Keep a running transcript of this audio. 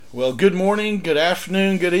Well, good morning, good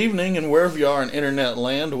afternoon, good evening, and wherever you are in internet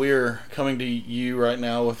land, we are coming to you right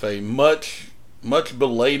now with a much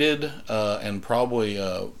belated and probably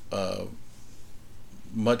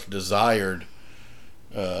much desired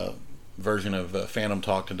version of Phantom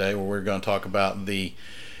Talk today, where we're going to talk about the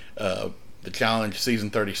challenge season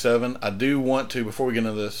 37. I do want to, before we get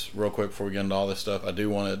into this real quick, before we get into all this stuff, I do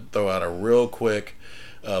want to throw out a real quick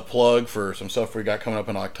plug for some stuff we got coming up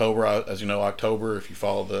in October. As you know, October, if you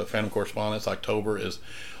follow the Phantom Correspondence, October is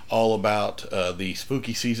all about the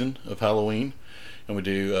spooky season of Halloween. And we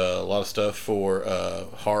do a lot of stuff for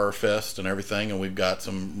Horror Fest and everything. And we've got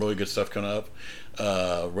some really good stuff coming up.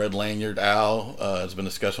 Red Lanyard Al has been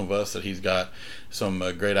discussing with us that he's got some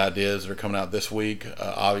great ideas that are coming out this week.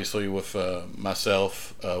 Obviously, with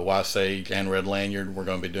myself, Y Sage, and Red Lanyard, we're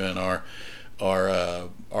going to be doing our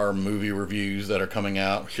movie reviews that are coming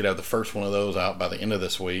out. We should have the first one of those out by the end of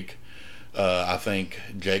this week. I think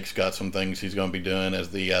Jake's got some things he's going to be doing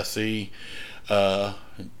as the EIC.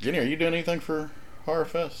 Jenny, are you doing anything for Horror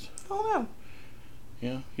Fest? Oh no.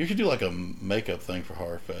 Yeah, you should do like a makeup thing for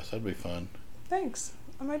Horror Fest. That'd be fun. Thanks.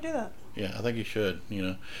 I might do that. Yeah, I think you should.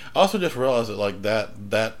 I also just realized that like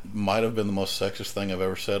that might have been the most sexist thing I've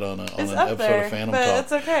ever said on an episode there, of Phantom but Talk.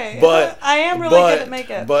 It's okay. But I am really good at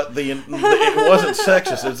makeup. But it wasn't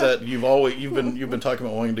sexist. It's that you've been talking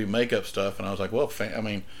about wanting to do makeup stuff, and I was like, well,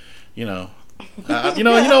 you know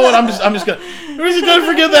what? I'm just gonna. We're just gonna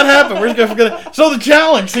forget that happened. We're just gonna forget it. So the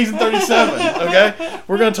challenge, season 37. Okay,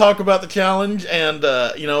 we're gonna talk about the challenge, and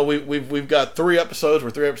we've got 3 episodes.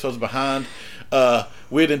 We're 3 episodes behind.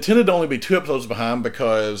 We had intended to only be 2 episodes behind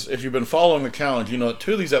because if you've been following the challenge, you know that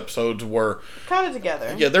 2 of these episodes were kind of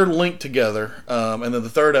together. Yeah, they're linked together. And then the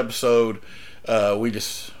 3rd episode,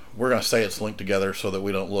 we're gonna say it's linked together so that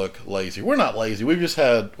we don't look lazy. We're not lazy. We've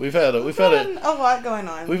had a lot going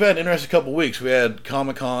on. We've had an interesting couple of weeks. We had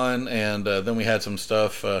Comic-Con, and then we had some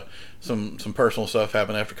stuff, some personal stuff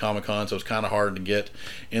happen after Comic-Con, so it's kind of hard to get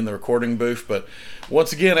in the recording booth. But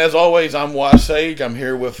once again, as always, I'm Y Sage. I'm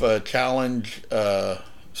here with Challenge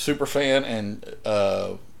super fan and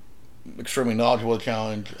extremely knowledgeable of the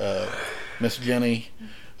Challenge, Miss Jenny.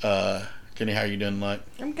 Jenny, how are you doing tonight?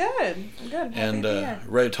 I'm good. And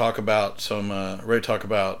ready to talk about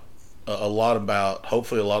a lot about,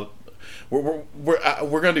 hopefully a lot of,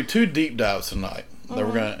 we're going to do 2 deep dives tonight.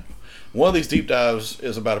 Mm-hmm. One of these deep dives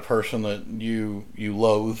is about a person that you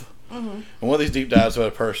loathe, mm-hmm. and one of these deep dives is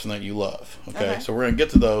about a person that you love. Okay, so we're going to get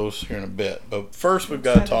to those here in a bit, but first we've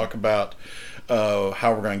got to talk about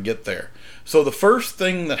how we're going to get there. So the first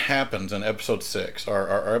thing that happens in episode 6,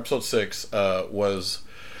 our episode 6 was,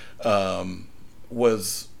 in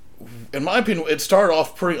my opinion, it started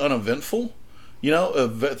off pretty uneventful.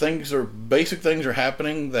 Basic things are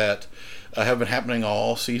happening that have been happening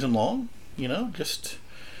all season long. You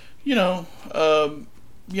got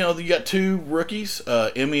 2 rookies,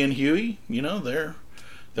 Emmy and Huey. They're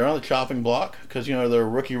on the chopping block because they're a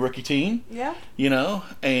rookie team. Yeah.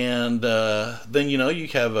 And then you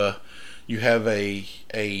have a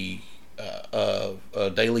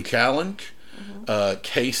daily challenge. Mm-hmm.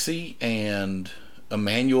 Casey and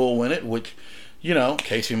Emmanuel win it, which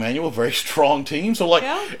Casey and Emmanuel, very strong team. So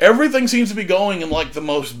everything seems to be going in like the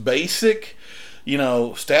most basic,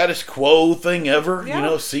 status quo thing ever.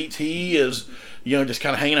 Yeah. CT is just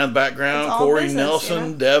kind of hanging out in the background. It's Corey business,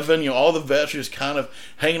 Nelson, Devin, all the vets are just kind of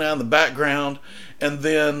hanging out in the background. And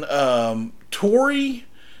then Tori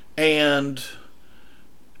and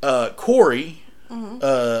Corey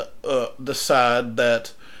mm-hmm. Decide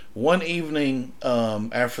that one evening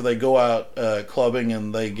after they go out clubbing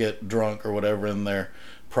and they get drunk or whatever in their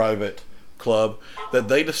private club, that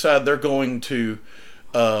they decide they're going to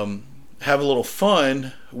have a little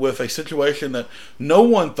fun with a situation that no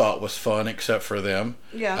one thought was fun except for them.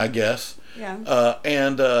 Yeah. I guess. Yeah.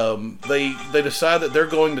 And they decide that they're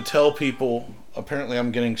going to tell people. Apparently,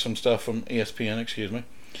 I'm getting some stuff from ESPN. Excuse me.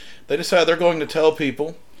 They decide they're going to tell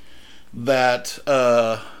people that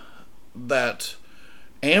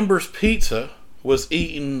Amber's pizza was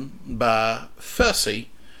eaten by Fessy.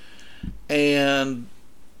 And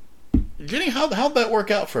Jenny, how'd that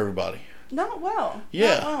work out for everybody? Not well.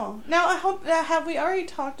 Yeah. Not well. Now, I hope have we already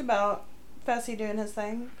talked about Fessy doing his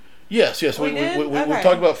thing? Yes. We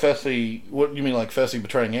talked about Fessy. What you mean, like Fessy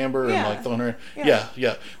betraying Amber and like throwing her? Yeah.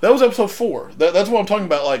 Yeah. That was episode 4. That's what I'm talking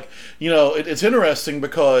about. Like, it's interesting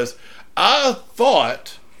because I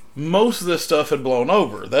thought most of this stuff had blown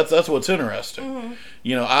over. That's what's interesting. Mm-hmm.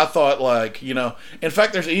 I thought in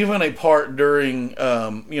fact, there's even a part during,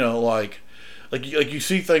 like you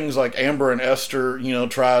see things like Amber and Esther,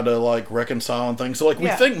 try to like reconcile and things. So we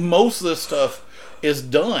think most of this stuff is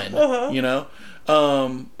done,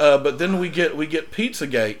 But then we get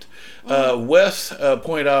Pizzagate. Wes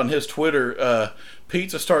pointed out on his Twitter,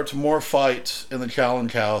 Pizza starts more fights in the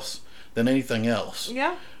Challenge House than anything else.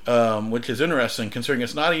 Yeah. Which is interesting, considering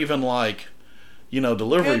it's not even like,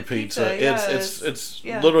 delivery Good pizza. yeah, It's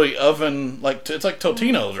yeah. literally oven, it's like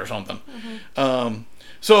Totino's or something.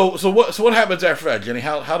 So what happens after that, Jenny?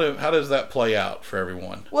 How does that play out for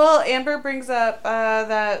everyone? Well, Amber brings up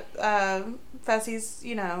that Fessy's,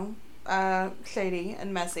 shady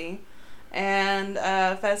and messy. And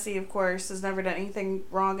Fessy, of course, has never done anything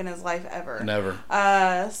wrong in his life ever. Never.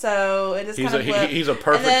 So it just kind of flipped. He's a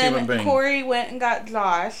perfect and then human being. Corey went and got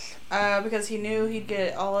Josh because he knew he'd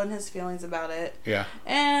get all in his feelings about it. Yeah.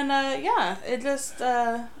 And it just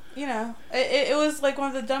it was like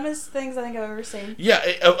one of the dumbest things I think I've ever seen. Yeah,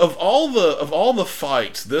 of all the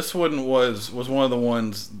fights, this one was one of the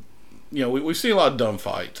ones. We see a lot of dumb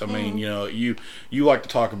fights. I mean, you like to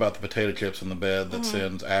talk about the potato chips in the bed that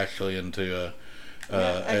sends Ashley into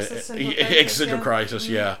existential crisis.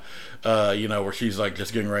 Yeah, where she's like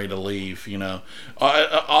just getting ready to leave.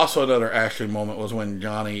 Also another Ashley moment was when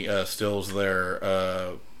Johnny steals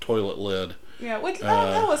their toilet lid. Yeah, which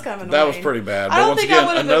that was kind of annoying. That was pretty bad. But I don't once think again, I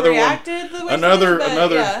would have another reacted one, the way another she did,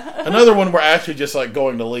 another yeah. another one where Ashley just like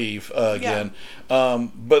going to leave again.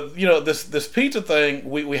 But this pizza thing,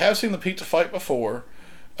 we have seen the pizza fight before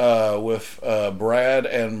with Brad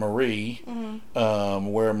and Marie, and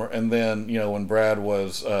then when Brad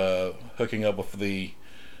was hooking up with the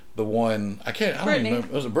one I don't even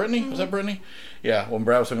remember. Was it Brittany? Was that Brittany? Yeah, when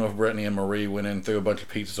Brad was hooking up with Brittany and Marie went in and threw a bunch of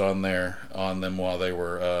pizzas on them while they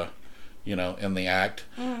were in the act.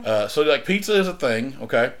 So like pizza is a thing,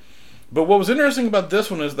 okay? But what was interesting about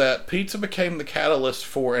this one is that pizza became the catalyst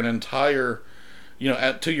for an entire,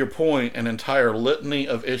 to your point, an entire litany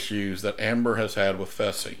of issues that Amber has had with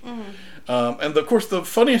Fessy. And of course, the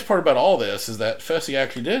funniest part about all this is that Fessy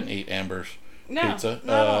actually didn't eat Amber's pizza.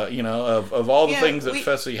 Of all the things that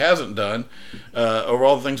Fessy hasn't done, or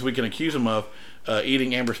all the things we can accuse him of,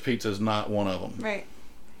 eating Amber's pizza is not one of them. Right.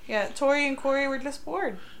 Yeah, Tori and Corey were just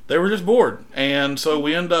bored. They were just bored, and so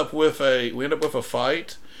we end up with a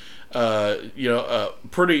fight. A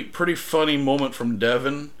pretty funny moment from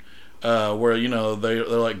Devin, where they're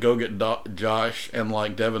like, go get Josh, and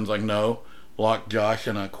like Devin's like, no, lock Josh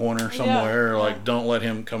in a corner somewhere, don't let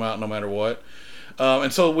him come out no matter what.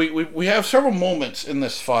 And so we have several moments in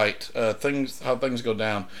this fight, how things go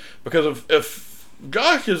down, because if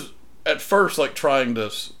Josh is at first like trying to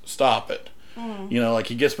stop it. Like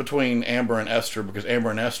he gets between Amber and Esther because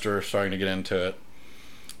Amber and Esther are starting to get into it.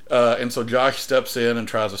 And so Josh steps in and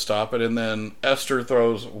tries to stop it, and then Esther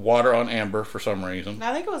throws water on Amber for some reason.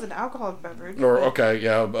 I think it was an alcoholic beverage. Or,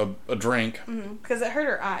 a drink. Because it hurt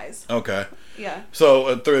her eyes. Okay. Yeah.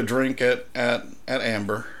 So threw a drink at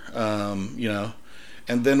Amber,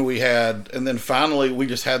 and then finally we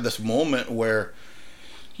just had this moment where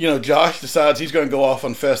Josh decides he's going to go off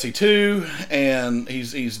on Fessy too, and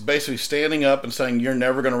he's basically standing up and saying, "You're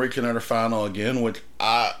never going to reach another final again," which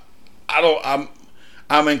I'm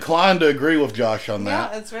inclined to agree with Josh on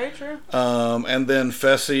that. Yeah, that's very true. And then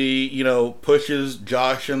Fessy, pushes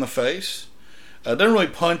Josh in the face. Doesn't really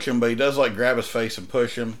punch him, but he does like grab his face and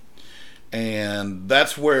push him, and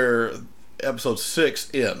that's where episode 6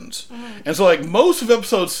 ends. And so like most of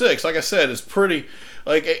episode 6, like I said, is pretty.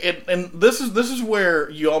 Like it, and this is where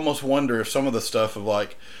you almost wonder if some of the stuff of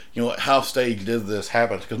like, how staged did this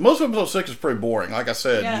happen? Because most of episode 6 is pretty boring. Like I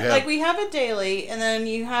said, like we have it daily, and then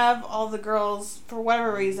you have all the girls for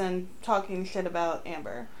whatever reason talking shit about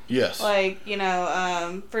Amber. Yes. Like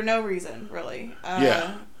for no reason really.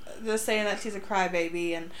 Just saying that she's a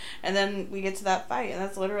crybaby, and then we get to that fight, and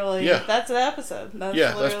that's literally that's the episode.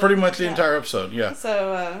 That's pretty much the entire episode. Yeah.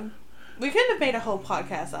 So. We couldn't have made a whole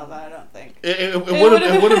podcast out of that, I don't think. It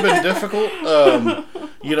would have been difficult,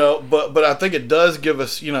 but I think it does give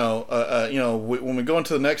us, when we go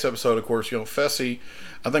into the next episode, of course, Fessy,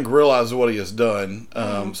 I think realizes what he has done.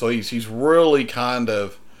 So he's really kind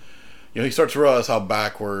of, he starts to realize how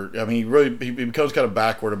backward. I mean, he becomes kind of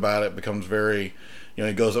backward about it. Becomes very,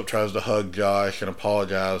 he goes up, tries to hug Josh and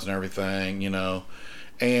apologize and everything,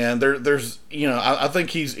 And there's, I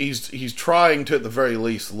think he's trying to at the very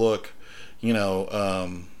least look.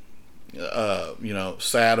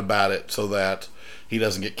 Sad about it so that he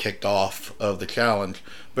doesn't get kicked off of the challenge,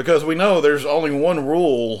 because we know there's only one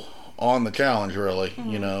rule on the challenge really,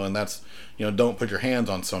 and that's, don't put your hands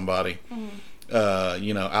on somebody,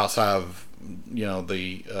 outside of,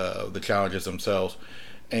 the challenges themselves.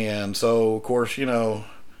 And so of course, your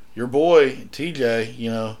boy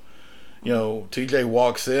TJ, TJ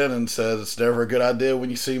walks in and says, "It's never a good idea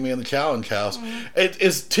when you see me in the challenge house."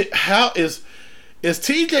 is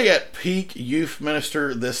TJ at peak youth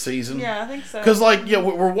minister this season? Yeah, I think so. Because like, yeah,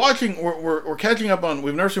 we're watching, we're catching up on.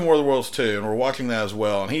 We've never seen War of the Worlds 2, and we're watching that as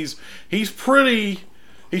well. And he's pretty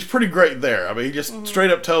great there. I mean, he just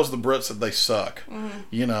straight up tells the Brits that they suck,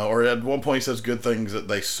 you know. Or at one point he says good things that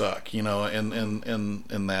they suck, you know,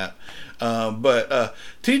 in that. But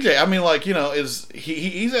TJ, I mean, like, you know,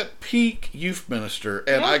 he's at peak youth minister,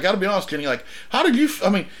 and I got to be honest, Jenny, like, how did you? I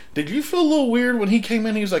mean, did you feel a little weird when he came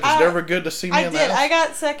in? He was like, "It's never good to see me." in the house? I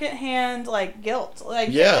got secondhand like guilt, like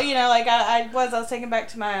you know, like I was taken back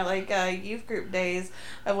to my like youth group days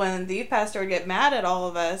of when the youth pastor would get mad at all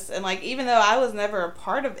of us, and like even though I was never a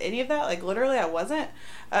part of any of that, like literally I wasn't.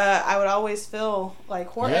 I would always feel like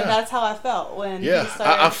horrible, and that's how I felt when he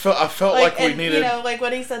started. I felt like we needed, you know, like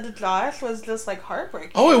what he said to Josh was just like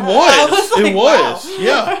heartbreaking. Oh, it was. It was.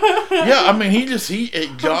 Wow. Yeah. I mean,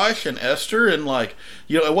 Josh and Esther, and like,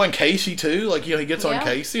 you know, it wasn't Casey too. Like, you know, he gets on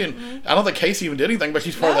Casey, and I don't think Casey even did anything, but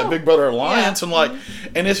she's part of that Big Brother alliance, and like,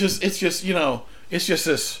 and it's just you know, it's just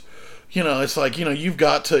this. You know, it's like, you know, you've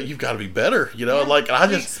got to be better. You know, like I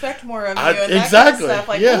just expect more of you. And that exactly. Kind of stuff.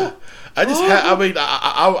 Like, yeah. I just I mean,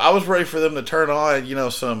 I was ready for them to turn on, you know,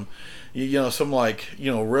 some like,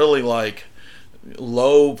 you know, really like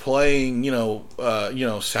low playing, you know,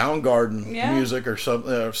 Soundgarden music or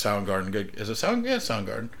something. Soundgarden, is it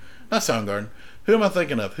Soundgarden? Not Soundgarden. Who am I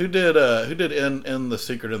thinking of? Who did in The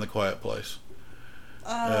Secret in the Quiet Place?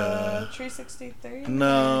 Tree 63?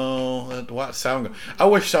 No, Soundgarden. I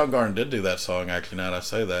wish Soundgarden did do that song. Actually, now that I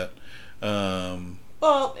say that.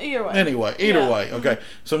 Well, either way. Anyway, way. Okay,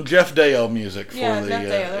 some Jeff Dale music for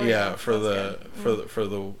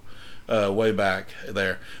the way back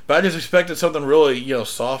there. But I just expected something really, you know,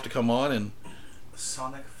 soft to come on, and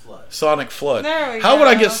Sonic Flood. There we How go. would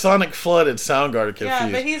I get Sonic Flood and Soundgarden confused?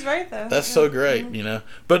 Yeah, but he's right though. That's so great, you know.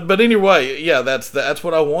 But anyway, yeah, that's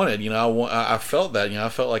what I wanted. You know, I felt that. You know, I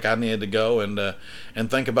felt like I needed to go and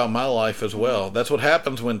think about my life as well. That's what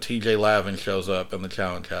happens when TJ Lavin shows up in the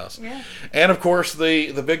Challenge House. Yeah. And of course,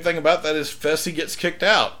 the big thing about that is Fessy gets kicked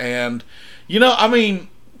out, and you know, I mean,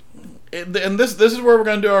 and this is where we're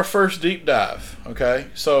going to do our first deep dive. Okay,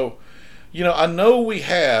 so you know, I know we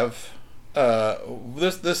have.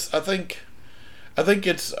 This I think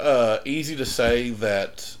it's easy to say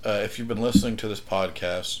that if you've been listening to this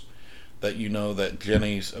podcast, that you know that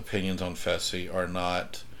Jenny's opinions on Fessy are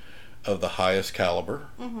not of the highest caliber.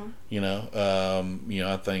 You know,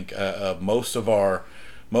 I think most of our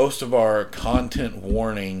content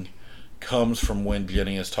warning comes from when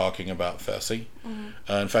Jenny is talking about Fessy.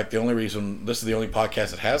 In fact, this is the only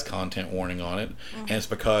podcast that has content warning on it, and it's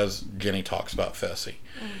because Jenny talks about Fessy.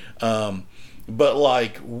 But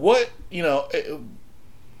like, what, you know,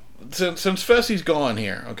 since Fessy's gone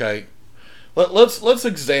here, okay, let's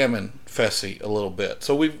examine Fessy a little bit.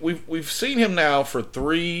 So we've seen him now for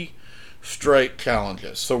 3 straight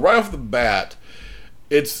challenges. So right off the bat,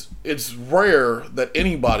 it's rare that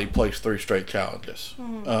anybody plays 3 straight challenges.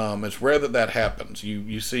 It's rare that happens.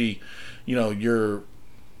 You see, you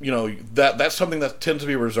know, that's something that tends to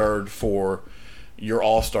be reserved for your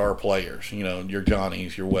all-star players, you know, your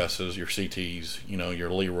Johnnies, your Wesses, your CTs, you know,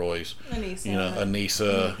 your Leroys, Anissa, you know,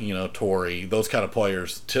 Anissa, you know, Tori, those kind of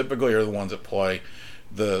players typically are the ones that play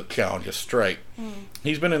the challenges straight.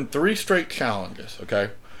 He's been in 3 straight challenges,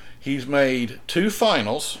 okay? He's made 2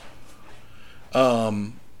 finals.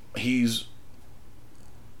 He's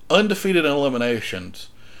undefeated in eliminations.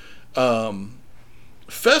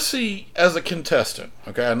 Fessy as a contestant,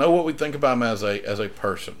 okay, I know what we think about him as a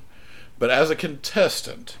person. But as a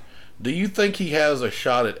contestant, do you think he has a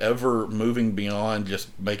shot at ever moving beyond just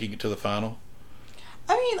making it to the final?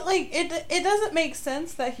 I mean, like, it doesn't make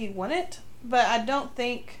sense that he wouldn't, but I don't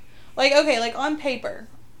think, like, okay, like, on paper,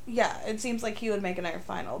 yeah, it seems like he would make another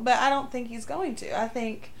final, but I don't think he's going to. I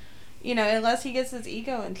think, you know, unless he gets his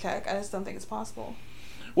ego in check, I just don't think it's possible.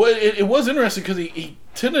 Well, it was interesting because he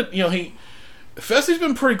tended, you know, Fessy's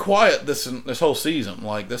been pretty quiet this whole season.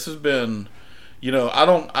 Like, this has been, you know, I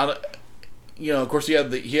don't you know, of course he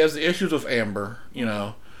has the issues with Amber, you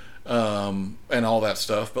know, and all that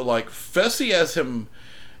stuff. But like Fessy as him,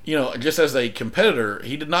 you know, just as a competitor,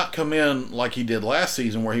 he did not come in like he did last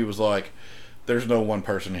season, where he was like, "There's no one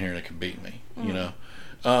person here that can beat me," you know.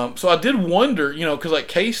 So I did wonder, you know, because like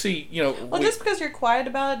Casey, you know, well, just because you're quiet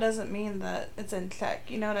about it doesn't mean that it's in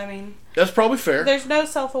check. You know what I mean? That's probably fair. There's no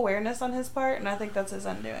self-awareness on his part, and I think that's his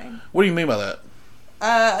undoing. What do you mean by that?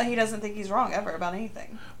 He doesn't think he's wrong ever about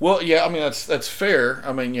anything. Well, yeah, I mean that's fair.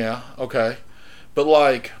 I mean, yeah, okay, but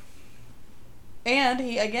like, And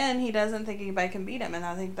he doesn't think anybody can beat him, and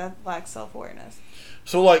I think that lacks self-awareness.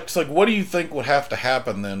 So, like, what do you think would have to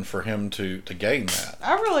happen then for him to gain that?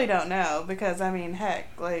 I really don't know, because, I mean,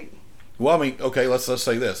 heck, like... Well, I mean, okay, let's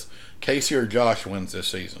say this. Casey or Josh wins this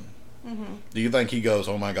season. Mm-hmm. Do you think he goes,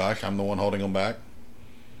 oh my gosh, I'm the one holding him back?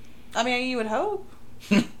 I mean, you would hope.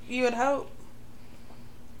 You would hope.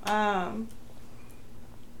 I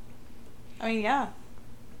mean, yeah.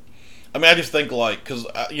 I mean, I just think, like, because,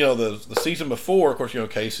 the season before, of course,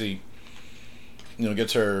 Casey,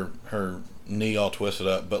 gets her knee all twisted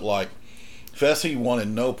up. But, like, Fessy wanted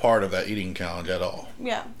no part of that eating challenge at all.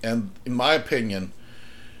 Yeah. And in my opinion,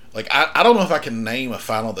 like, I don't know if I can name a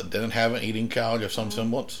final that didn't have an eating challenge of some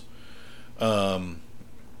semblance. Like,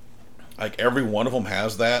 every one of them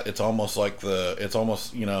has that. It's almost like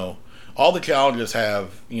all the challenges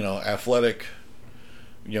have, athletic,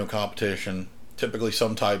 competition, typically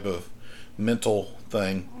some type of mental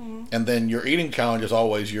thing. Mm-hmm. And then your eating challenge is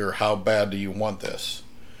always your how bad do you want this?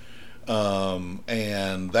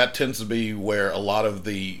 And that tends to be where a lot of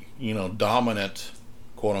the, dominant,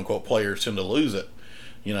 quote unquote, players tend to lose it.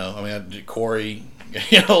 Corey,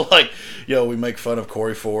 we make fun of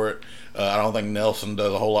Corey for it. I don't think Nelson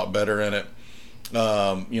does a whole lot better in it.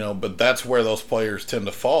 But that's where those players tend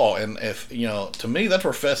to fall. And if, to me, that's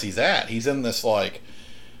where Fessy's at. He's in this, like,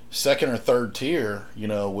 second or third tier,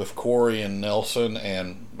 with Corey and Nelson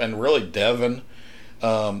and really Devin.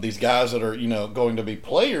 These guys that are, going to be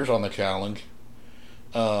players on the challenge.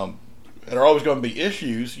 There are always going to be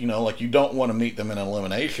issues, like you don't want to meet them in an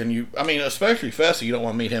elimination. Especially Fessy, you don't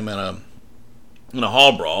want to meet him in a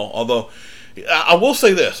hall brawl. Although, I will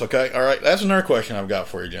say this, okay? All right, that's another question I've got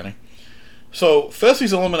for you, Jenny. So,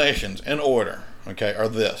 Fessy's eliminations in order, okay, are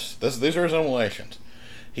these are his eliminations.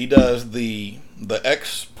 He does the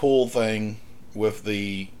X pool thing with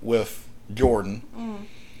Jordan.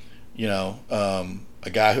 Mm. A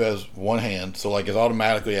guy who has one hand, so like is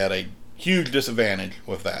automatically at a huge disadvantage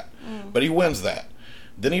with that. Mm. But he wins that.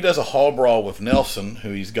 Then he does a hall brawl with Nelson,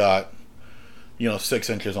 who he's got, 6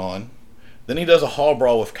 inches on. Then he does a hall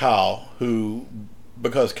brawl with Kyle,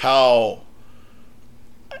 because Kyle,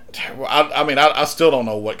 I still don't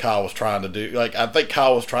know what Kyle was trying to do. Like, I think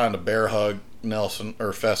Kyle was trying to bear hug Nelson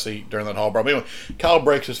or Fessy during that hall brawl. But anyway, Kyle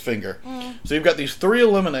breaks his finger. Mm. So you've got these 3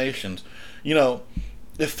 eliminations.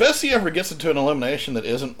 If Fessy ever gets into an elimination that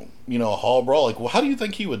isn't, a hall brawl, like, well, how do you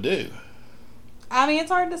think he would do? I mean,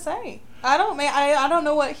 it's hard to say. I don't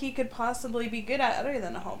know what he could possibly be good at other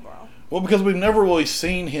than a hall brawl. Well, because we've never really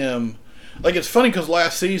seen him. Like, it's funny because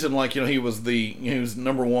last season, like, he was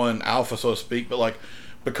number one alpha, so to speak. But, like,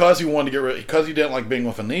 because he wanted to because he didn't like being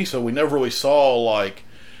with Anissa, we never really saw, like,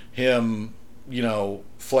 him,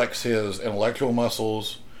 flex his intellectual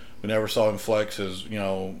muscles. We never saw him flex his,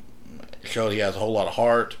 showed he has a whole lot of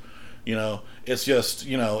heart. It's just,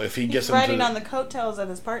 if he gets He's riding on the coattails of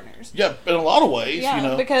his partners. Yeah, in a lot of ways,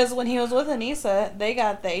 Yeah, because when he was with Anissa, they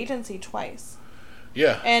got the agency twice.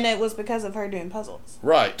 Yeah. And it was because of her doing puzzles.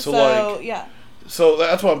 Right. So yeah. So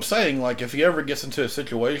that's what I'm saying. Like, if he ever gets into a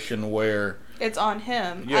situation where it's on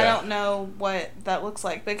him, yeah. I don't know what that looks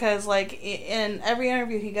like. Because, like, in every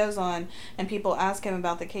interview he goes on, and people ask him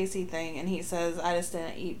about the Casey thing, and he says, I just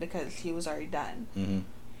didn't eat because he was already done. Mm-hmm.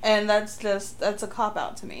 And that's a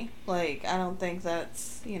cop-out to me. Like, I don't think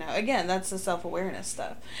that's, again, that's the self-awareness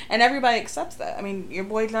stuff. And everybody accepts that. I mean, your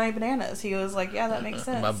boy Johnny Bananas, he was like, yeah, that makes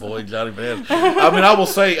sense. My boy Johnny Bananas. Here's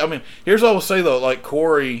what I will say, though. Like,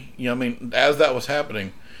 Corey, as that was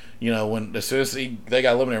happening, as soon as they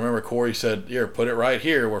got eliminated, remember Corey said, here, put it right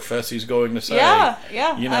here where Fessy's going to say. Yeah,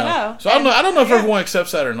 I know. So I don't know if everyone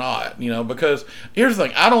accepts that or not, because here's the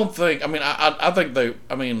thing. I don't think, I think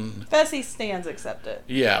Fessy stands accept it.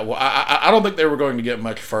 Yeah, well, I don't think they were going to get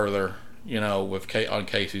much further, on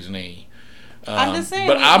Casey's knee. I'm just saying.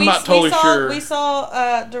 But I'm not totally sure. We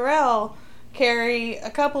saw Darrell carry a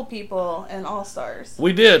couple people in All Stars.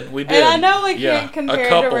 We did. And I know we can't compare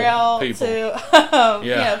Darrell to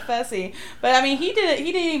Fessy, but he didn't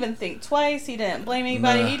even think twice. He didn't blame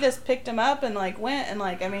anybody. He just picked him up and went and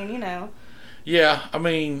Yeah,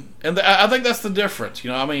 and I think that's the difference.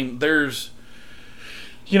 There's.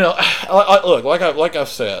 Look, like I've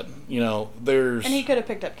said, there's. And he could have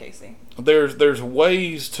picked up Casey. There's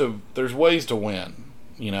ways to win,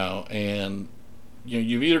 and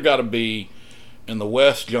you've either got to be in the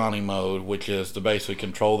West Johnny mode, which is to basically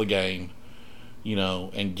control the game,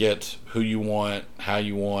 and get who you want, how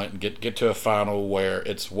you want, get to a final where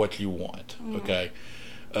it's what you want, okay,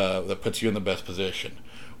 that puts you in the best position.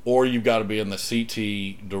 Or you've got to be in the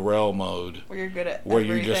CT Darrell mode, where you're good at where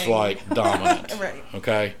everything. You're just like dominant, right?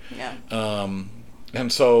 Okay, yeah.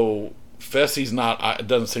 And so Fessy's not. It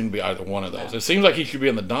doesn't seem to be either one of those. No. It seems like he should be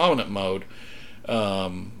in the dominant mode.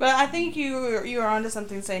 But I think you were onto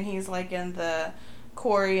something saying he's like in the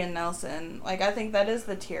Corey and Nelson. Like, I think that is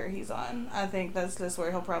the tier he's on. I think that's just where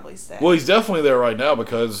he'll probably stay. Well, he's definitely there right now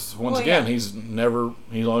because once again, he's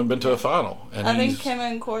only been to a final. And I think him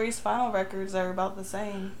and Corey's final records are about the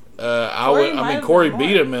same. Corey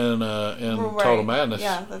beat him in Total Madness.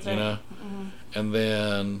 Yeah, that's right. You know, and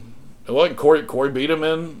then. Well, Corey beat him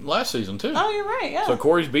in last season too. Oh, you're right. Yeah. So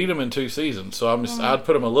Corey's beat him in 2 seasons. So I'd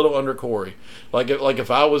put him a little under Corey.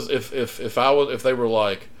 If they were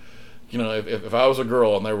like, you know, if I was a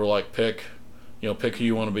girl and they were like pick who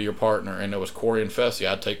you want to be your partner, and it was Corey and Fessy,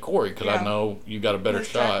 I'd take Corey because I know you got a better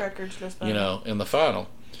shot. You know, in the final.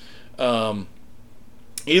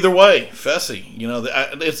 Either way, Fessy. You know,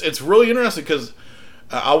 it's really interesting because.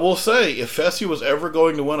 I will say, if Fessy was ever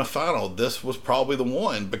going to win a final, this was probably the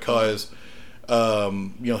one because, you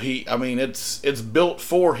know, it's built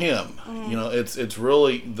for him. You know, it's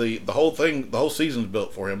really the whole season's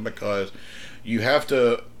built for him because you have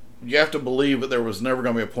to believe that there was never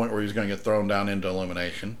going to be a point where he was going to get thrown down into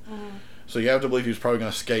elimination. So you have to believe he was probably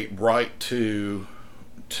going to skate right to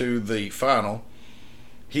the final.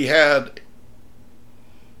 He had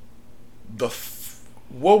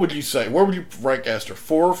what would you say? Where would you rank Esther?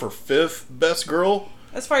 4th or 5th best girl?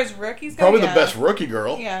 As far as rookies go, probably the best rookie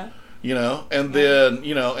girl. Yeah. You know, and then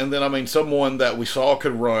I mean, someone that we saw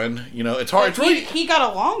could run. You know, it's hard. It's really he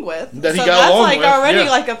got along with. That he got along with. That's already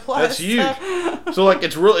like a plus. That's huge. So like,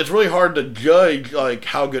 it's really hard to judge like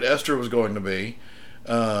how good Esther was going to be.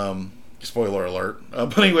 Spoiler alert.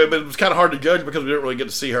 But anyway, it was kind of hard to judge because we didn't really get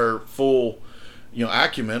to see her full, you know,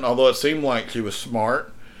 acumen. Although it seemed like she was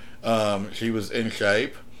smart. She was in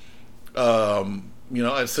shape. You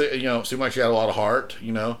know, it seemed like she had a lot of heart.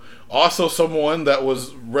 You know, also someone that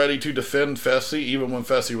was ready to defend Fessy even when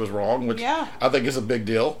Fessy was wrong, which I think is a big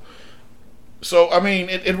deal. So I mean,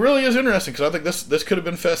 it really is interesting because I think this could have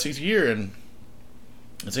been Fessy's year, and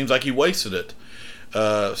it seems like he wasted it.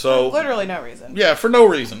 So for literally no reason. Yeah, for no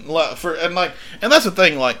reason. And that's the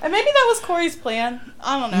thing. Like, and maybe that was Corey's plan.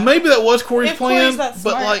 I don't know. Maybe that was Corey's plan. But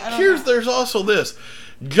like, there's also this.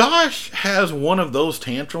 Josh has one of those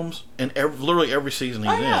tantrums in literally every season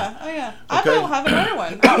he's in. Oh, yeah. Okay? I will have another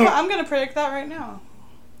one. I'm going to predict that right now.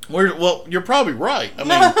 Well, you're probably right. I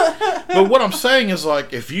mean, but what I'm saying is,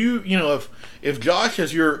 like, if if Josh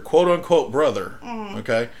is your quote-unquote brother,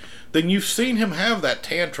 okay, then you've seen him have that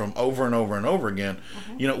tantrum over and over and over again.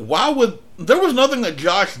 You know, there was nothing that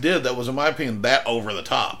Josh did that was, in my opinion, that over the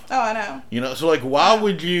top. Oh, I know. You know, so like, why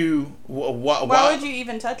would you? Why would you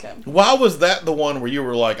even touch him? Why was that the one where you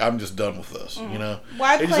were like, I'm just done with this? You know,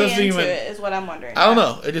 why play into it is what I'm wondering. I don't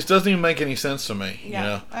know. It just doesn't even make any sense to me. Yeah, you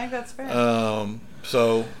know? I think that's fair.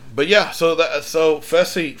 So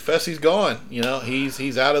Fessy's gone. You know,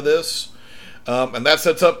 he's out of this, and that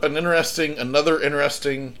sets up another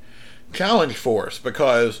interesting challenge for us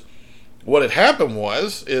because what had happened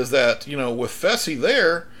is that, you know, with Fessy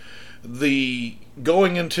there,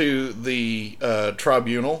 going into the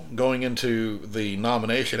tribunal, going into the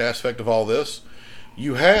nomination aspect of all this,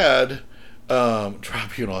 you had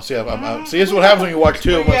tribunal. See, this is what happens when you watch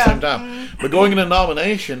two of them at the same time. But going into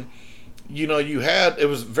nomination, you know, it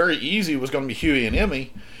was very easy. It was going to be Huey and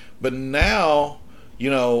Emmy, but now,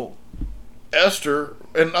 you know, Esther,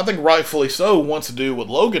 and I think rightfully so, wants to do what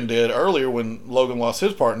Logan did earlier when Logan lost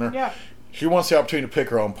his partner. Yeah. She wants the opportunity to pick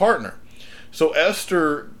her own partner. So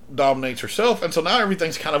Esther dominates herself, and so now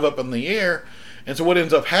everything's kind of up in the air. And so what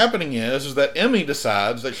ends up happening is that Emmy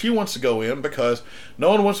decides that she wants to go in because no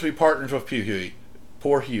one wants to be partners with Huey.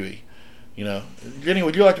 Poor Huey. You know, Jenny,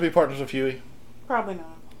 would you like to be partners with Huey? Probably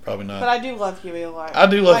not. Probably not. But I do love Huey a lot. I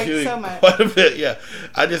do love Huey so much. Quite a bit. Yeah,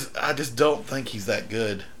 I just don't think he's that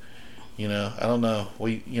good. You know, I don't know. I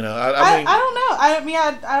mean, I don't know. I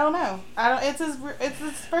don't know. It's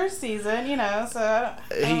his first season, you know. So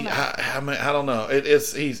I don't know.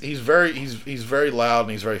 He's very loud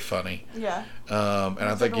and he's very funny. Yeah. And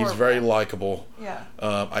I think he's very likable. Yeah.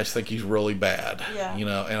 I just think he's really bad. Yeah. You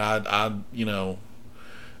know, and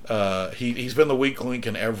he's been the weak link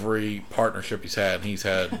in every partnership he's had. And he's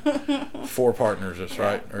had 4 partners. That's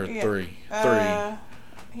right, or 3. 3.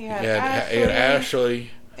 He had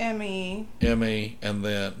Ashley. Emmy, and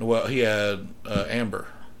then he had Amber.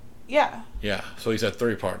 Yeah. Yeah, so he's had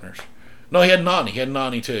 3 partners. No, he had Nani. He had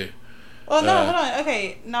Nani too. Well, no, hold on.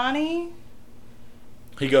 Okay, Nani.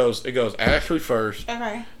 It goes Ashley first.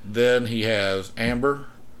 Okay. Then he has Amber,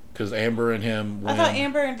 because Amber and him. I thought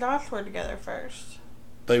Amber and Josh were together first.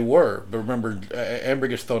 They were, but remember, Amber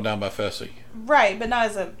gets thrown down by Fessy. Right, but not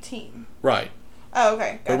as a team. Right. Oh,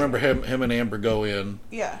 okay. Gotcha. But remember, him and Amber go in.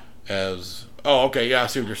 Yeah. as. Oh, okay, yeah, I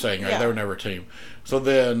see what you're saying. Right, Yeah. they were never a team. So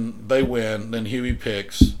then they win. Then Huey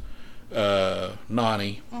picks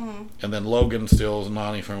Nani, and then Logan steals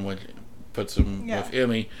Nani from which puts him with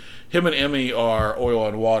Emmy. Him and Emmy are oil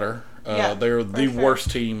and water. They're the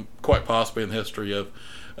worst team, quite possibly in the history of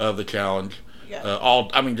the challenge. Yeah.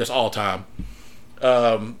 Just all time.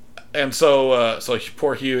 And so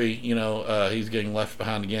poor Huey, he's getting left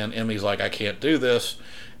behind again. Emmy's like, I can't do this.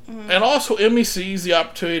 And also, Emmy sees the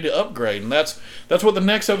opportunity to upgrade, and that's what the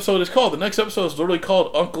next episode is called. The next episode is literally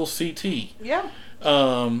called Uncle CT. Yeah.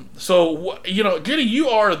 So Jenny, you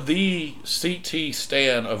are the CT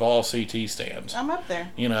stan of all CT stans. I'm up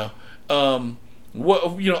there. Uncle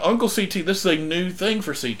CT. This is a new thing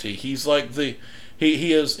for CT. He's like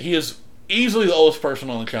he is easily the oldest person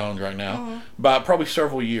on the challenge right now by probably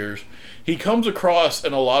several years. He comes across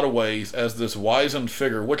in a lot of ways as this wizened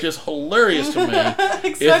figure, which is hilarious to me.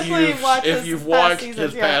 Especially if you've watched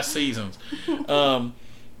his past seasons.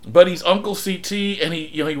 But he's Uncle CT, and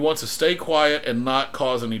he wants to stay quiet and not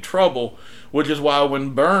cause any trouble, which is why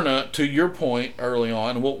when Berna, to your point early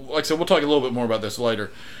on, like I said, we'll talk a little bit more about this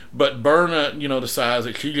later. But Berna, decides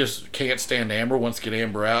that she just can't stand Amber, wants to get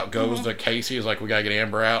Amber out, goes to Casey, is like, we gotta get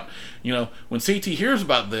Amber out. When CT hears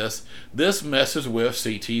about this messes with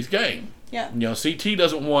CT's game. Yeah. CT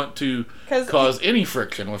doesn't want to cause any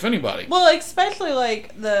friction with anybody. Well, especially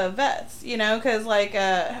like the vets, because like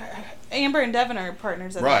Amber and Devin are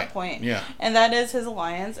partners at that point. Yeah. And that is his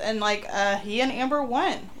alliance, and like he and Amber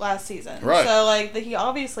won last season. Right. So like he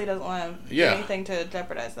obviously doesn't want to do anything to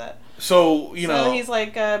jeopardize that. So So he's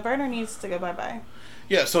like, Berner needs to go bye-bye.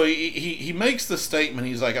 Yeah, so he makes the statement.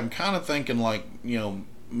 He's like, I'm kind of thinking like,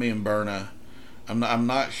 me and Berna, I'm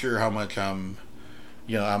not sure how much I'm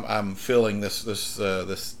feeling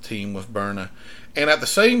this team with Berna. And at the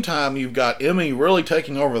same time, you've got Emmy really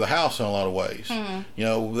taking over the house in a lot of ways.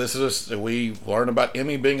 We learned about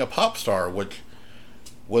Emmy being a pop star, which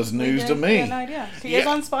was news to me. I had no idea. She is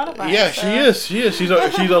on Spotify. Yeah, so. She is. She's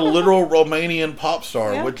a literal Romanian pop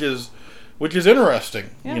star, which is interesting.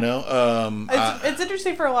 Yeah. It's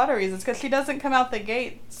interesting for a lot of reasons because she doesn't come out the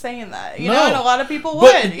gate saying that. And a lot of people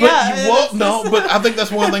would. But I think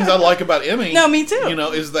that's one of the things I like about Emmy. No, me too.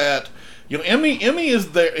 Is that Emmy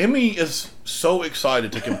is there. Emmy is so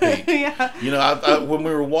excited to compete. Yeah. When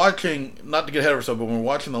we were watching, not to get ahead of ourselves, but when we were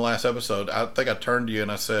watching the last episode, I think I turned to you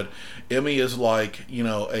and I said, Emmy is like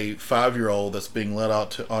a 5-year-old that's being led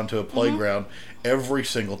out onto a playground every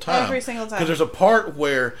single time. Every single time. Because there's a part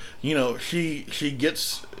where she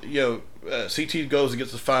gets CT goes and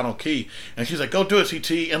gets the final key, and she's like, "Go do it,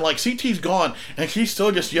 CT," and like CT's gone, and she's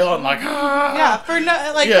still just yelling like, "Ah!" Yeah, for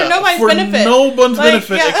nobody's benefit. For no one's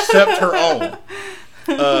benefit except her own.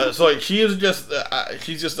 So like she is just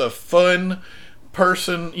she's just a fun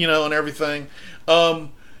person, and everything.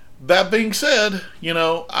 That being said,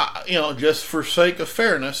 just for sake of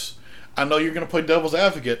fairness, I know you're going to play devil's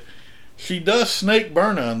advocate. She does snake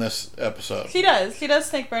Berna in this episode. She does. She does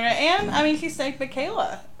snake Berna, and she snaked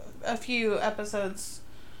Michaela a few episodes.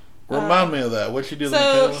 Remind me of that. What'd she do?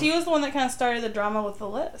 So she was the one that kind of started the drama with the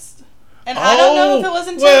list. And I don't know if it was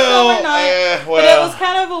intentional or not, but it was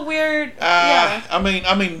kind of a weird. I mean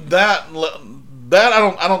that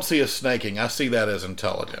I don't see as snaking. I see that as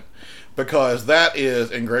intelligent, because that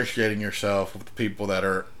is ingratiating yourself with the people that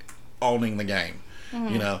are owning the game.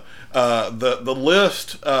 The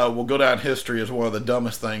list will go down history as one of the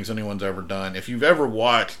dumbest things anyone's ever done. If you've ever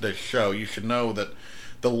watched this show, you should know that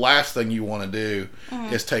the last thing you want to do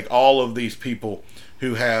is take all of these people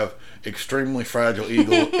who have extremely fragile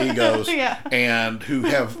egos and who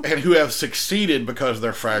have succeeded because of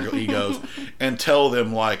their fragile egos and tell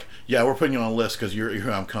them like, yeah, we're putting you on a list because you're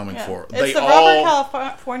who I'm coming for. It's Robert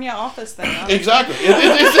California office thing. Exactly.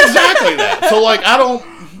 It's exactly that. So like I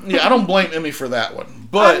don't blame Emmy for that one.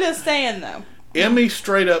 But I'm just saying though. Emmy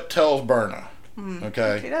straight up tells Berna.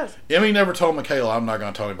 Okay. She does. Emmy never told Michaela, I'm not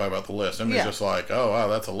going to tell anybody about the list. Emmy's just like, oh, wow,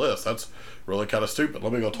 that's a list. That's really kind of stupid.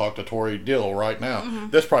 Let me go talk to Tori Dill right now.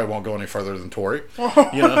 This probably won't go any further than Tori.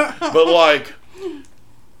 But like,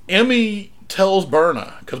 Emmy tells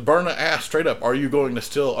Berna, because Berna asked straight up, are you going to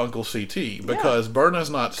steal Uncle CT? Because Berna's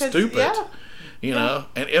not stupid. And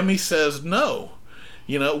Emmy says no.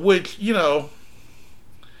 Which,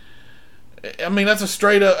 I mean, that's a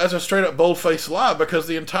straight up bold-faced lie, because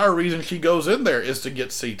the entire reason she goes in there is to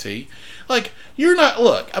get CT. Like, you're not.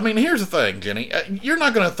 Look, I mean, here's the thing, Jenny. You're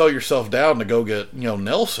not going to throw yourself down to go get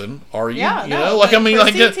Nelson, are you? Yeah, like I mean,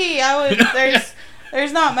 like CT,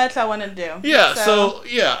 There's not much I want to do. Yeah. So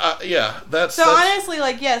that's honestly,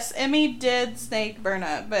 like, yes, Emmy did snake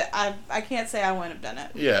Berna, but I can't say I wouldn't have done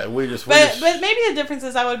it. Yeah, But maybe the difference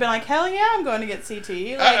is I would have been like, hell yeah, I'm going to get CT.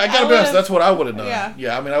 Like, I gotta be honest, that's what I would have done.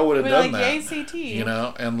 Yeah. I mean, I would have done like, that. Yay, CT. You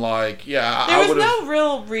know, and like, yeah, there was no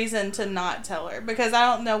real reason to not tell her because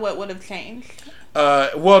I don't know what would have changed.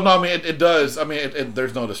 Well, no, I mean, it does. I mean,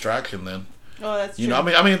 there's no distraction then. Oh, that's true. You know,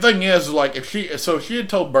 I mean, the thing is, like, if she had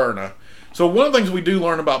told Berna. So one of the things we do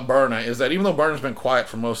learn about Berna is that even though Berna's been quiet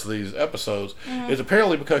for most of these episodes, is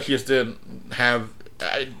apparently because she just didn't have.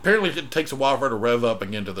 Apparently, it takes a while for her to rev up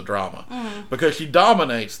and get into the drama because she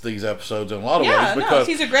dominates these episodes in a lot of ways. Because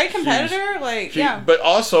she's a great competitor. But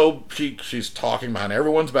also she's talking behind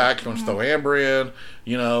everyone's back. She wants to throw Amber in.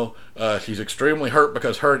 You know, she's extremely hurt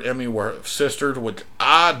because her and Emmy were sisters, which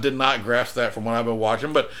I did not grasp that from what I've been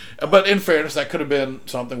watching. But in fairness, that could have been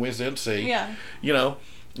something we just didn't see. Yeah. You know.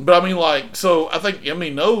 But I mean, like, so I think Emmy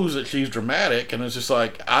knows that she's dramatic, and it's just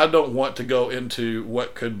like, I don't want to go into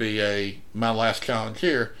what could be my last challenge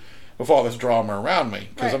here with all this drama around me.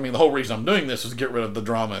 Because, I mean, the whole reason I'm doing this is to get rid of the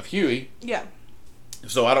drama of Huey. Yeah.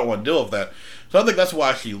 So I don't want to deal with that. So I think that's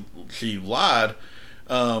why she lied.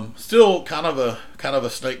 Still kind of a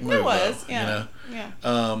snake move. It was, though, yeah. You know?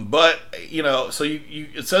 Yeah. But, you know, so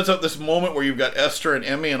it sets up this moment where you've got Esther and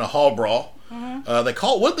Emmy in a hall brawl. They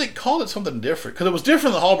called it something different because it was different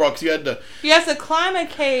in the hall brawl because you had to climb a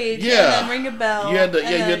cage and then ring a bell. You had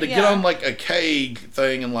to get on like a cage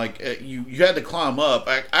thing and like you had to climb up.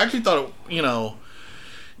 I actually thought it, you know,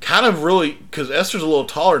 kind of really because Esther's a little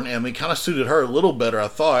taller than Emmy, kind of suited her a little better, I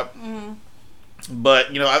thought.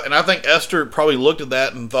 But you know, I think Esther probably looked at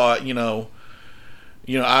that and thought, you know,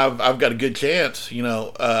 I've got a good chance. You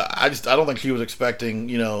know, I don't think she was expecting,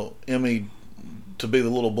 you know, Emmy to be the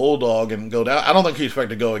little bulldog and go down. I don't think she expected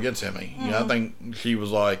to go against Emmy. You know, I think she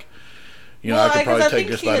was like, you know, I could probably take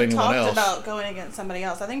just about anyone else. About going against somebody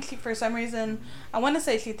else. I think she, for some reason, I want to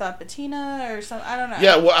say she thought Bettina or some. I don't know.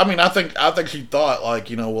 Yeah, well, I mean, I think she thought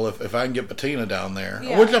like, you know, well, if I can get Bettina down there,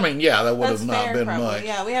 which I mean, that would have not been much.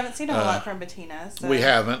 Yeah, we haven't seen a lot from Bettina. So. We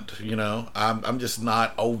haven't. You know, I'm just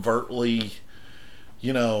not overtly.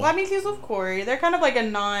 You know, well, I mean, he's with Corey. They're kind of like a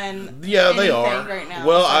non. Yeah, they are right now.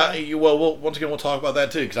 Well, once again, we'll talk about that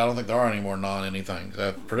too because I don't think there are any more non-anything,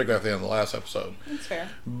 particularly at the end of the last episode. That's fair.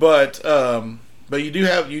 But you do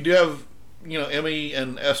have you know, Emmy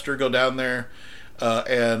and Esther go down there,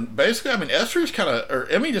 and basically, I mean,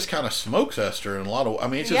 Emmy just kind of smokes Esther in a lot of. I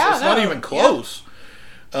mean, it's not even close.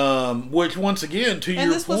 Yeah. Which once again, to your point,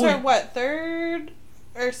 and this was her third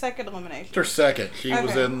or second elimination? It's her second. She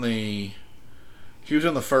was in the. She was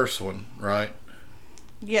in the first one, right?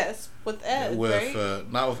 Yes, with Ed, right?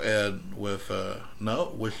 Not with Ed.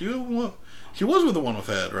 No, was she one? She was with the one with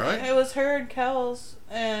Ed, right? It was her and Kels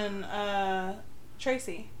and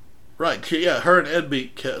Tracy. Right. Her and Ed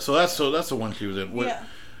beat Kels. So that's the one she was in. Yeah.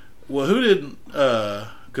 Well, who didn't?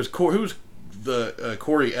 Because who was the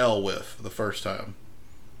Corey L with the first time?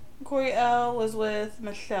 Corey L was with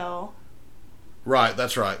Michelle. Right,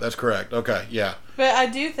 that's right. That's correct. Okay, yeah. But I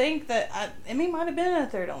do think that Emmy might have been in a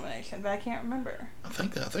third elimination, but I can't remember. I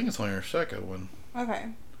think it's only her second one. Okay.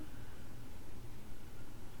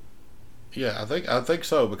 Yeah, I think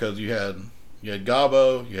so because you had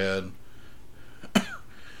Gabo, you had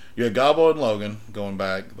Gabo and Logan going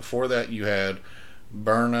back. Before that, you had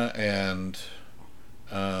Berna and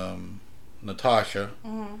Natasha.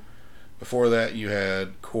 Mm-hmm. Before that, you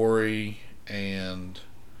had Corey and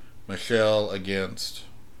Michelle against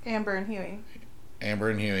Amber and Huey.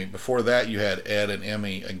 Before that, you had Ed and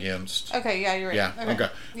Emmy against. Okay, yeah, you're right. Yeah, okay.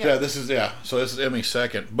 Yeah, this is So this is Emmy's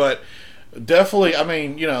second, but definitely, I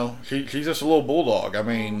mean, you know, she's just a little bulldog. I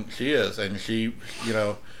mean, she is, and she, you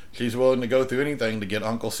know, she's willing to go through anything to get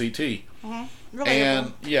Uncle CT. Mm-hmm. Relatable.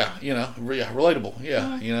 And relatable.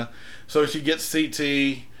 Yeah, you know, so she gets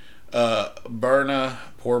CT.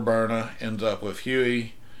 Poor Berna ends up with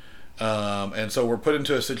Huey. And so we're put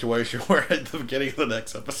into a situation where at the beginning of the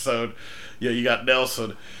next episode, you got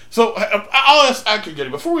Nelson. So I'll ask Getty,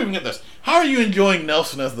 before we even get this, how are you enjoying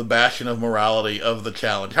Nelson as the bastion of morality of the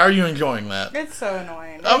challenge? How are you enjoying that? It's so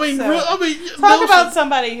annoying. Talk Nelson, about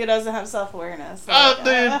somebody who doesn't have self-awareness.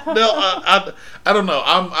 I don't know.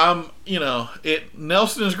 I'm you know,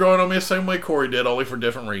 Nelson is growing on me the same way Corey did, only for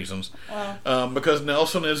different reasons. Wow. Because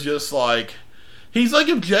Nelson is just like. He's like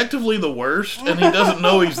objectively the worst, and he doesn't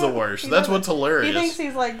know he's the worst. That's what's hilarious. He thinks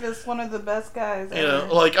he's like just one of the best guys ever. You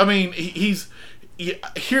know, like I mean, he's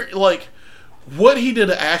here. Like what he did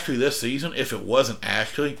to Ashley this season, if it wasn't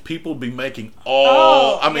Ashley, people would be making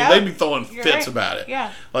they'd be throwing fits about it.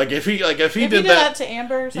 Yeah. Like if he did that to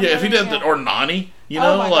Amber or something. Yeah, if he did that, or Nani,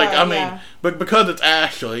 but because it's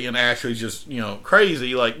Ashley, and Ashley's just,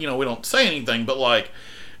 crazy, like, we don't say anything, but like,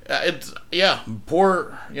 it's,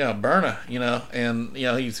 poor, Berna, and,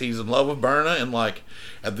 he's in love with Berna, and like,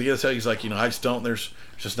 at the end of the day, he's like, I just don't, there's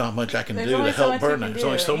just not much I can do to help Berna. There's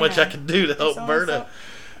only so much I can do to help Berna.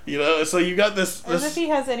 So you got this. As if he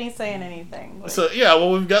has any say in anything. So,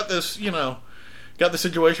 we've got this, got the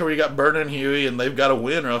situation where you got Berna and Hughie, and they've got to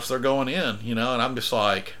win, or else they're going in, and I'm just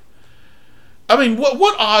like, I mean,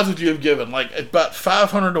 what odds would you have given? Like, about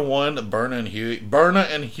 500 to 1 that Berna and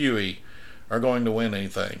Hughie are going to win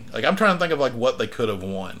anything. Like, I'm trying to think of, like, what they could have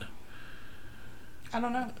won. I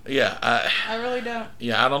don't know. Yeah. I really don't.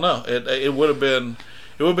 Yeah, I don't know. It would have been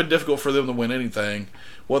difficult for them to win anything.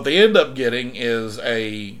 What they end up getting is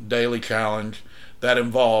a daily challenge that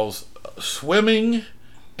involves swimming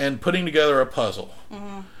and putting together a puzzle.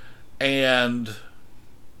 Mm-hmm. And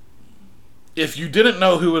if you didn't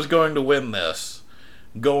know who was going to win this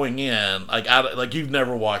going in, like you've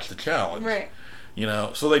never watched the challenge, right?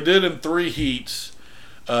 So they did in 3 heats.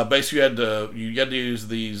 Basically, you had to use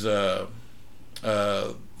these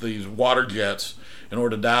water jets in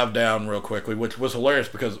order to dive down real quickly, which was hilarious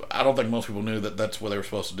because I don't think most people knew that that's what they were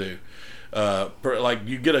supposed to do.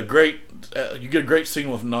 You get a great scene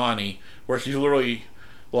with Nani where she's literally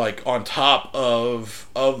like on top of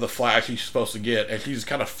the flag she's supposed to get, and she's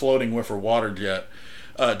kind of floating with her water jet.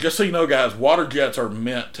 Just so you know, guys, water jets are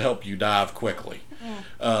meant to help you dive quickly.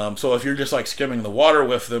 So if you're just like skimming the water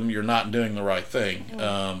with them, you're not doing the right thing.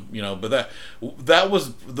 But that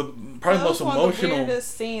was probably the most emotional. One of the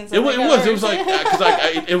weirdest scenes. It was like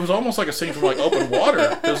because it was almost like a scene from like Open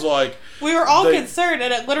Water, because like we were all concerned,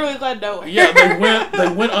 and it literally led nowhere. Yeah, they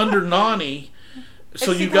went under Nani.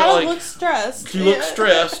 So you got like looked stressed. She looked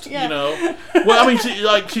stressed, Well, I mean,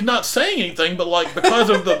 she's not saying anything, but like because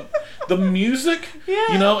of the music,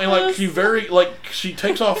 and like she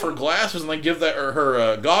takes off her glasses and they give that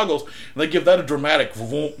her goggles and they give that a dramatic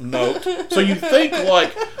note. So you think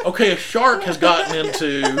like, okay, a shark has gotten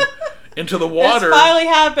into the water. It's finally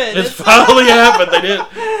happened. It's finally happened. They didn't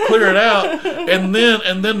clear it out, and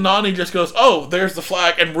then Nani just goes, "Oh, there's the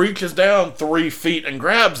flag," and reaches down 3 feet and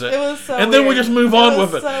grabs it. It was so and then weird. We just move on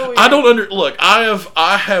with it. So I don't look.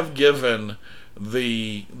 I have given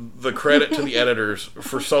the credit to the editors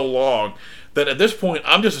for so long that at this point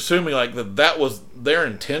I'm just assuming like that was their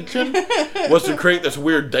intention, was to create this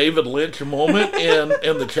weird David Lynch moment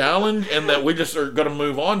in the challenge, and that we just are going to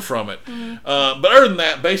move on from it. Mm-hmm. But other than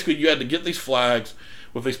that, basically you had to get these flags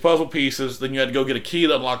with these puzzle pieces, then you had to go get a key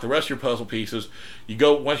to unlock the rest of your puzzle pieces.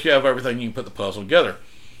 Once you have everything, you can put the puzzle together.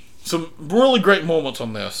 Some really great moments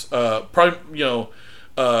on this.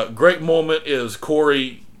 Great moment is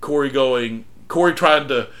Corey trying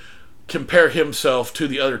to compare himself to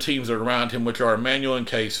the other teams that are around him, which are Emmanuel and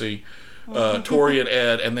Casey, Tori and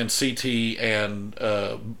Ed, and then CT and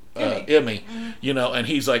Emmy. And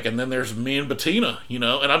he's like, and then there's me and Bettina, and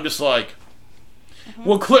I'm just like,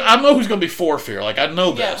 well, I know who's going to be 4th here. Like, I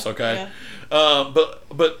know this, okay? Yeah.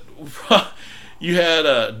 But you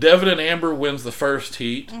had Devin and Amber wins the first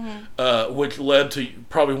heat, which led to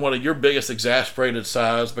probably one of your biggest exasperated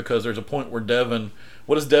sighs, because there's a point where Devin...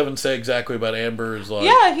 What does Devin say exactly about Amber? He's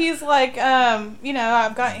like,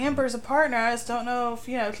 I've got Amber as a partner. I just don't know if,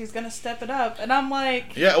 she's going to step it up. And I'm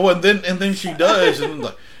like... Yeah, well, and then she does, and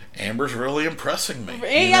like, Amber's really impressing me.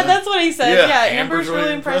 Yeah, that's what he says. Yeah, Amber's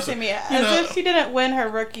really impressing me. As if she didn't win her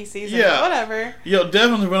rookie season. Yeah. But whatever.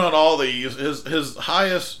 Devin's been on all these. His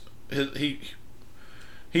highest... He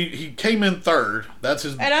came in 3rd. That's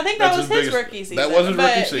his... And I think that was his rookie season. That was his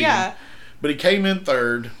rookie season. Yeah. But he came in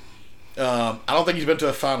 3rd. I don't think he's been to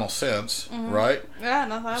a final since, right? Yeah,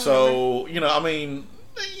 nothing. So,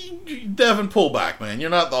 Devin, pull back, man.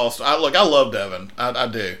 You're not the all-star. I love Devin. I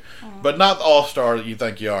do. But not the all-star that you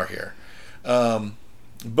think you are here. So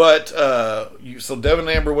Devin and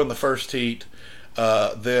Amber win the first heat.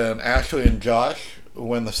 Then Ashley and Josh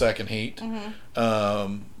win the second heat.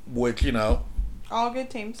 Which, all good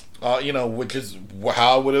teams. Which is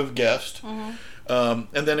how I would have guessed. And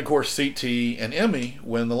then, of course, CT and Emmy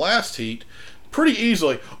win the last heat pretty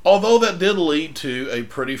easily. Although that did lead to a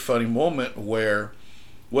pretty funny moment where,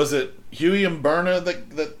 was it Hughie and Berna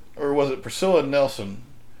or was it Priscilla and Nelson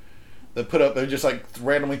that put up, they just like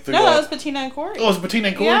randomly threw No, that was Bettina and Corey. Oh, it was Bettina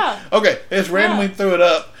and Corey? Yeah. Okay, they just randomly threw it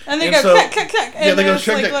up. And they go, click, click, click. Yeah, they go,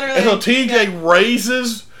 click, click. And so TJ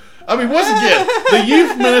raises I mean, once again, the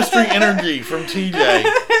youth ministry energy from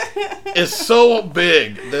TJ is so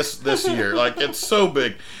big this year. Like, it's so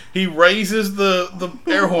big. He raises the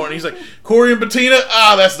air horn. He's like, Corey and Bettina?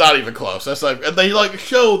 That's not even close. That's like, and they like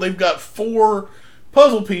show they've got 4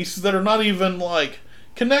 puzzle pieces that are not even like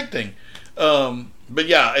connecting. But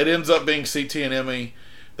yeah, it ends up being CT and Emmy.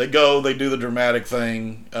 They do the dramatic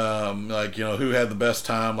thing, like, you know, who had the best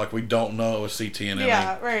time. Like, we don't know, it was CT and Emmy.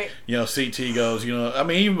 Yeah, right. You know, CT goes, you know, I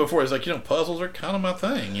mean, even before, it's like, you know, puzzles are kind of my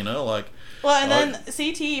thing, you know, like. Well, and then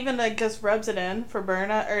CT even like just rubs it in for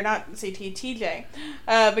Berna, or not CT, TJ,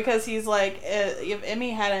 because he's like, if Emmy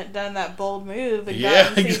hadn't done that bold move and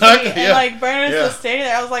gotten exactly, CT, and like Berna's just standing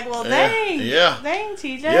there, I was like, well, dang,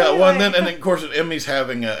 TJ. Yeah, well, like, and then of course Emmy's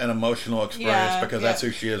having an emotional experience because that's who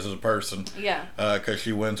she is as a person. Yeah. Because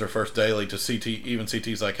she wins her first daily to CT. Even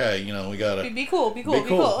CT's like, hey, you know, we gotta be cool. Yeah,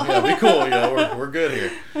 be cool. You know, we're good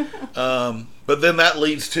here. But then that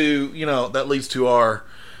leads to our.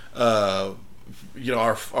 You know,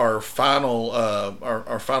 our final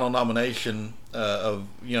nomination of,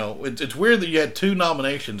 you know, it's weird that you had 2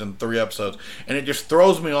 nominations in 3 episodes, and it just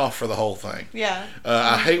throws me off for the whole thing. Yeah.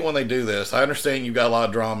 I hate when they do this. I understand you've got a lot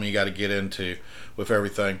of drama you got to get into with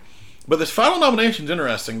everything, but this final nomination is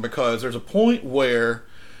interesting because there's a point where,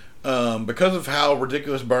 because of how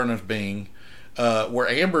ridiculous Berna's being, where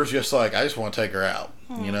Amber's just like, I just want to take her out,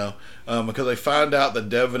 you know, because they find out that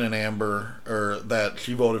Devin and Amber, or that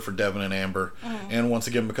she voted for Devin and Amber, and once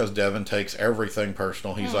again, because Devin takes everything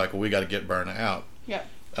personal, he's like, well, we got to get Berna out. Yeah.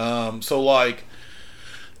 So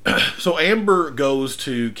Amber goes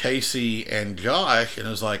to Casey and Josh and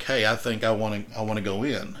is like, hey, I think I want to go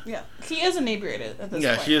in. Yeah. She is inebriated at this point.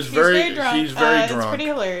 Yeah, she's very drunk. She's very drunk. It's pretty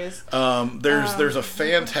hilarious. There's a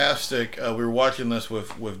fantastic, we were watching this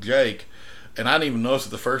with Jake, and I didn't even notice it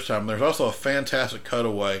the first time. There's also a fantastic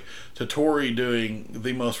cutaway to Tori doing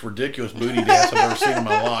the most ridiculous booty dance I've ever seen in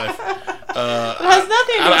my life. It has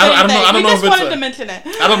nothing to do with anything. I don't know if it's to mention it.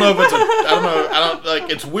 I don't know if it's I don't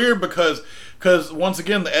like, it's weird because once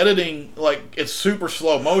again, the editing, like, it's super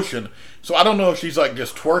slow motion. So I don't know if she's like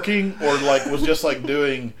just twerking or like was just like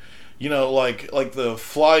doing, you know, like the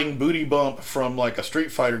flying booty bump from like a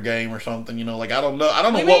Street Fighter game or something, you know, like, I don't know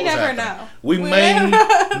what was happening. We may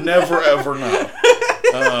never ever know.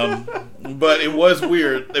 But it was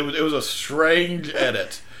weird. It was a strange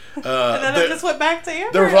edit. And then it just went back to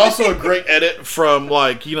Amber. There was also a great edit from,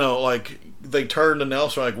 like, you know, like, they turned to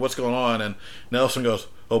Nelson, like, what's going on? And Nelson goes,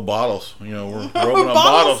 oh, bottles. You know, we're roping up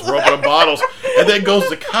bottles. And then goes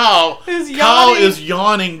to Kyle. Kyle is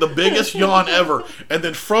yawning, the biggest yawn ever. And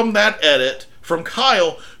then from that edit, from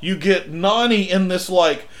Kyle, you get Nani in this,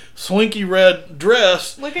 like, slinky red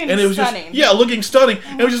dress. Looking stunning. Looking stunning.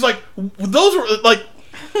 And it was just like, those were, like,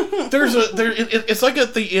 it's like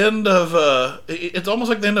at the end of it's almost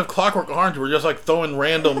like the end of Clockwork Orange. We're just like throwing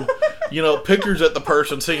random, you know, pictures at the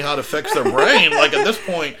person, seeing how it affects their brain. Like, at this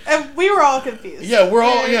point, and we were all confused. Yeah, we're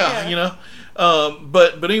all you know.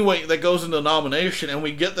 But anyway, that goes into nomination, and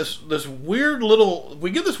we get this weird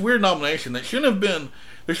nomination that shouldn't have been.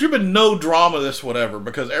 There should have been no drama, this whatever,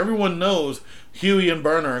 because everyone knows Huey and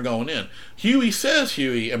Berna are going in. Huey says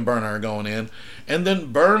Huey and Berna are going in, and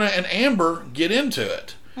then Berna and Amber get into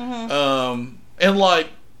it. Mm-hmm.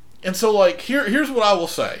 Here's what I will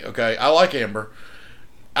say. Okay, I like Amber.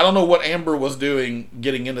 I don't know what Amber was doing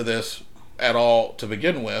getting into this at all to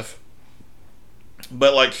begin with,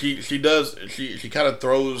 but like she kind of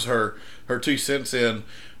throws her 2 cents in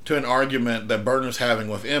to an argument that Berna's having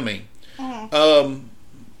with Emmy. Mm-hmm.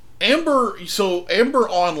 Amber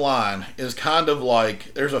online is kind of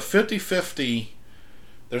like, there's a 50-50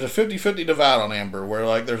 divide on Amber, where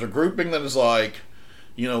like there's a grouping that is like,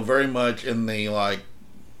 you know, very much in the, like,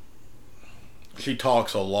 she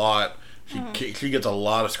talks a lot, she gets a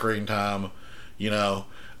lot of screen time, you know,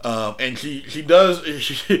 and she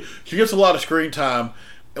gets a lot of screen time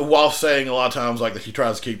while saying a lot of times like that she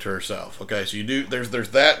tries to keep to herself. Okay, so there's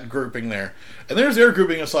that grouping there, and there's the other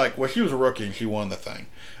grouping that's like, well, she was a rookie and she won the thing.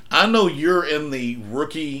 I know you're in the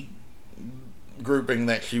rookie grouping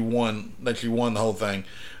that she won the whole thing,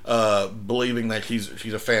 believing that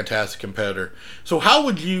she's a fantastic competitor. So how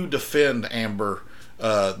would you defend Amber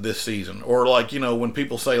this season? Or, like, you know, when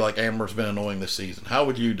people say like Amber's been annoying this season, how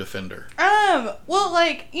would you defend her? Well,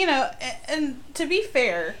 like, you know, and to be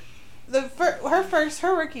fair,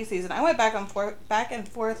 her rookie season, I went back and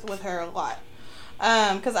forth with her a lot,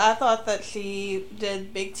 because I thought that she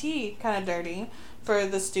did Big T kind of dirty for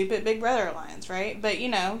the stupid Big Brother alliance, right? But, you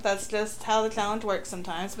know, that's just how the challenge works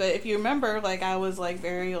sometimes. But if you remember, like, I was, like,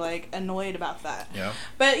 very, like, annoyed about that. Yeah.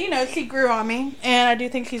 But, you know, she grew on me, and I do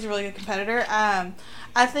think she's a really good competitor.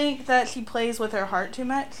 I think that she plays with her heart too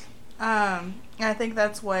much. I think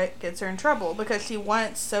that's what gets her in trouble because she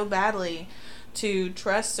wants so badly to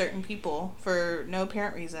trust certain people for no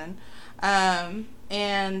apparent reason. And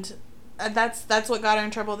that's what got her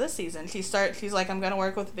in trouble this season. She's like, I'm going to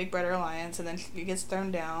work with the Big Brother Alliance, and then she gets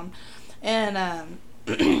thrown down. And I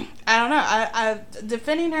don't know. I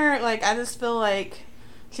defending her, like, I just feel like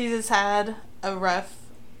she just had a rough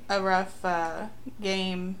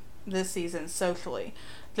game this season socially,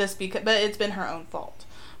 just because. But it's been her own fault.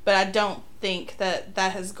 But I don't think that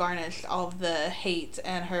has garnished all of the hate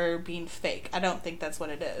and her being fake. I don't think that's what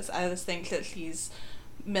it is. I just think that she's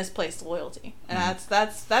misplaced loyalty, and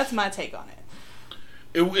that's my take on it.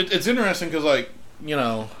 It's interesting because, like, you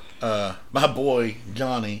know, my boy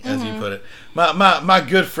Johnny, as you put it, my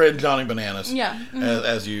good friend Johnny Bananas,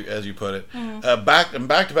 as you put it, back to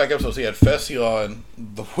back episodes, he had Fessy on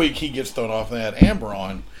the week he gets thrown off, and they had Amber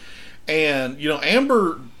on. And, you know,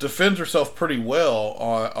 Amber defends herself pretty well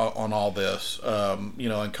on all this, you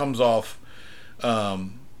know, and comes off,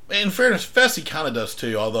 in fairness, Fessy kind of does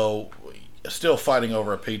too, although still fighting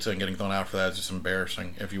over a pizza and getting thrown out for that is just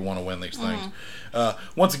embarrassing if you want to win these things.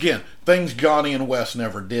 Once again, things Johnny and Wes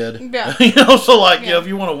never did. Yeah. You know, so, like, you know, if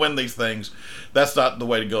you want to win these things, that's not the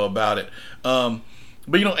way to go about it.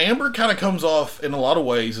 But, you know, Amber kind of comes off in a lot of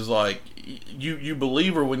ways as, like, you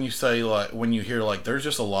believe her when you say, like, when you hear, like, there's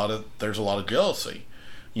a lot of jealousy,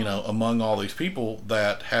 you know, among all these people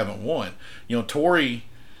that haven't won. You know,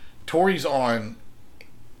 Tori's on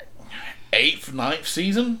 8th, 9th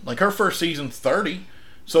season. Like, her first season's 30,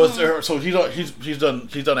 so it's so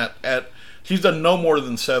she's done no more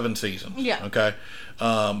than 7 seasons. Yeah. Okay,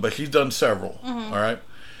 but she's done several. All right.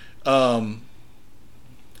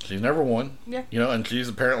 She's never won. Yeah. You know, and she's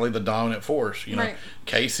apparently the dominant force. You know, right.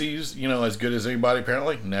 Casey's, you know, as good as anybody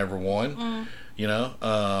apparently, never won. You know,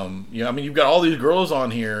 you know, I mean, you've got all these girls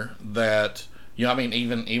on here that, you know, I mean,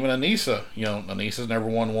 even Anissa, you know, Anissa's never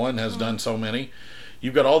won one, has done so many.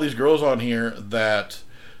 You've got all these girls on here that,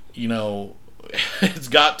 you know, it's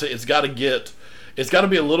got to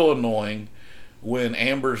be a little annoying when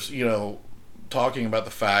Amber's, you know, talking about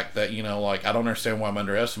the fact that, you know, like, I don't understand why I'm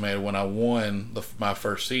underestimated when I won my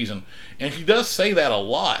first season. And she does say that a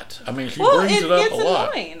lot. I mean, she brings it up a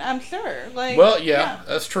lot. It's annoying, I'm sure. Like, well, yeah,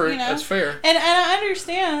 that's true. You know? That's fair. And I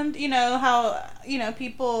understand, you know, how, you know,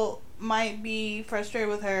 people might be frustrated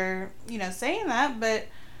with her, you know, saying that, but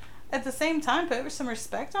at the same time, put some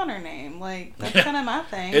respect on her name. Like, that's kind of my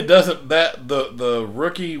thing. It doesn't, the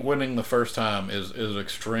rookie winning the first time is an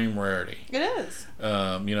extreme rarity. It is.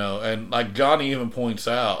 You know, and like Johnny even points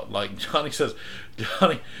out, like Johnny says,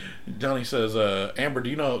 Amber, do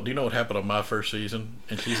you know what happened on my first season?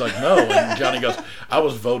 And she's like, no. And Johnny goes, I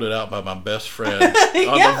was voted out by my best friend on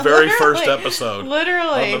the very first episode.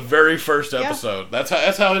 Literally. On the very first episode. Yeah.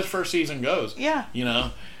 That's how his first season goes. Yeah. You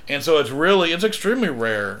know? And so it's extremely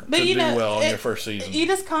rare to do well in your first season. You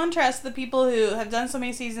just contrast the people who have done so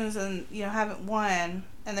many seasons and, you know, haven't won,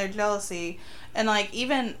 and their jealousy. And, like,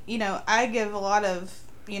 even, you know, I give a lot of,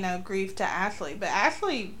 you know, grief to Ashley, but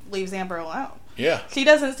Ashley leaves Amber alone. Yeah. She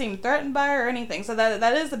doesn't seem threatened by her or anything. So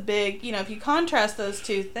that is a big, you know, if you contrast those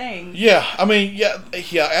two things. Yeah, I mean,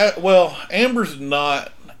 yeah. Well, Amber's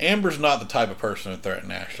not the type of person to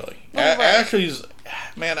threaten Ashley. Right. Ashley's,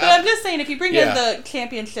 man. But I'm just saying, if you bring in the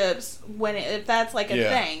championships, if that's like a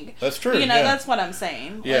thing, that's true. You know, that's what I'm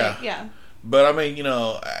saying. Yeah, like, yeah. But I mean, you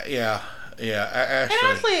know, Ashley. And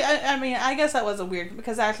Ashley, I mean, I guess that was a weird,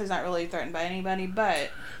 because Ashley's not really threatened by anybody, but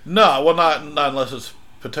no, well, not unless it's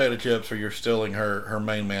potato chips or you're stealing her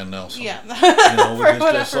main man Nelson. Yeah, you know,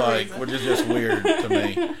 which is just weird to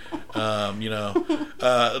me. You know,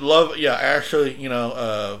 love. Yeah, Ashley. You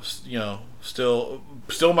know,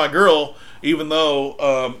 still my girl. Even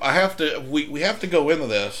though we have to go into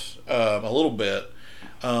this a little bit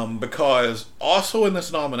because also in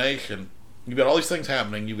this nomination you've got all these things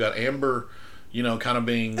happening. You've got Amber, you know, kind of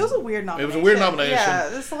being. It was a weird nomination. Yeah,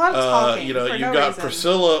 there's a lot of talking. You know, for you've got reason.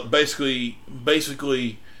 Priscilla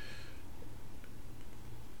basically,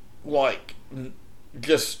 like,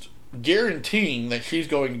 just guaranteeing that she's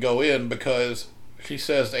going to go in because she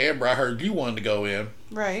says to Amber, "I heard you wanted to go in."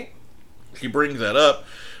 Right. She brings that up,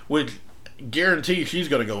 which guarantees she's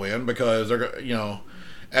going to go in because they're, you know.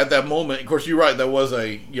 At that moment, of course, you're right. That was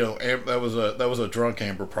a drunk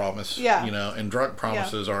Amber promise. Yeah. You know, and drunk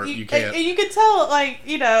promises aren't. You can't. can't. You could tell, like,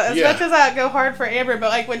 you know, as much as I go hard for Amber, but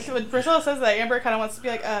like when Priscilla says that, Amber kind of wants to be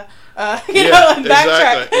like, you know, and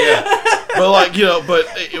backtrack. Exactly. Yeah.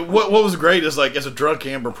 But what was great is, like, it's a drunk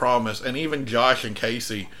Amber promise, and even Josh and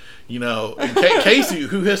Casey, And Casey,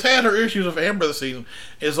 who has had her issues with Amber this season,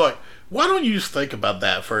 is like, why don't you just think about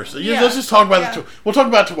that first? Let's just talk about it. We'll talk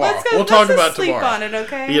about it tomorrow. We'll talk about it tomorrow. Sleep on it,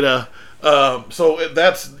 okay? So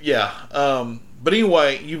that's but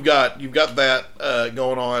anyway, you've got that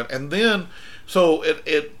going on, and then so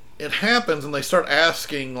it happens, and they start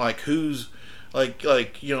asking like who's like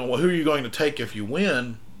who are you going to take if you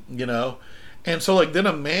win, and so like then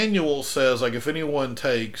Emmanuel says like if anyone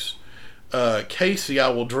takes Casey, I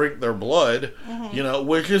will drink their blood,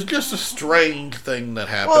 which is just a strange thing that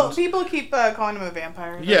happens. Well, people keep calling him a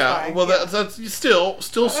vampire. That's still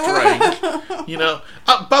strange.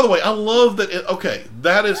 By the way, I love that.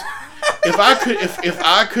 That is, if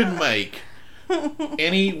I could make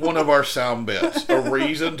any one of our sound bits a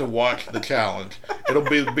reason to watch the challenge, it'll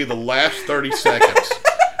be the last 30 seconds.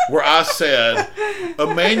 Where I said,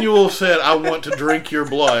 Emmanuel said, I want to drink your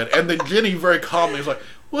blood, and then Jenny very calmly was like,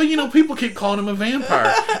 well, people keep calling him a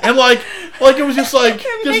vampire, and like it was just like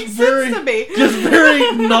just very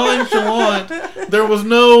nonchalant. There was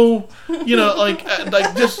no, well,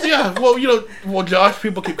 Josh,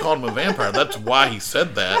 people keep calling him a vampire. That's why he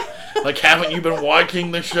said that. Like, haven't you been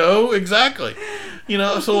watching the show? Exactly.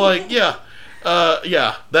 So like, that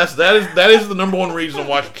is the number one reason to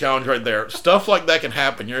watch the challenge right there. Stuff like that can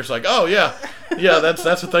happen. You're just like, oh yeah, that's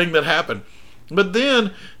a thing that happened. But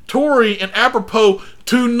then Tori, and apropos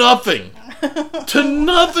to nothing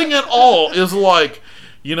at all, is like,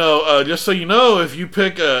 just so you know, if you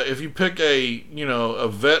pick a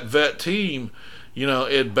vet team,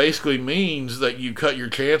 it basically means that you cut your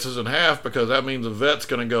chances in half because that means a vet's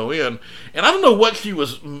going to go in. And I don't know what she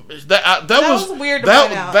was. That was weird.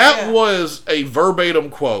 That was a verbatim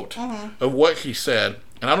quote of what she said.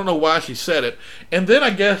 And I don't know why she said it. And then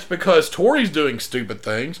I guess because Tori's doing stupid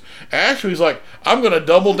things, Ashley's like, I'm going to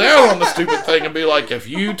double down on the stupid thing and be like, if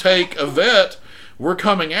you take a vet, we're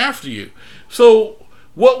coming after you. So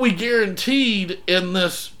what we guaranteed in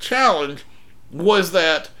this challenge was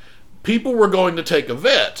that people were going to take a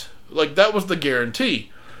vet. Like, that was the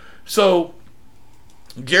guarantee. So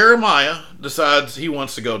Jeremiah decides he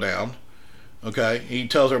wants to go down. Okay, he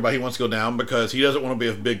tells everybody he wants to go down because he doesn't want to be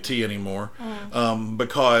with Big T anymore.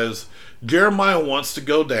 Because Jeremiah wants to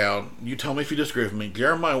go down. You tell me if you disagree with me.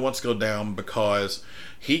 Jeremiah wants to go down because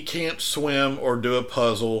he can't swim or do a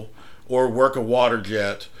puzzle or work a water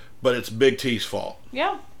jet, but it's Big T's fault.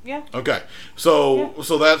 Yeah. Okay,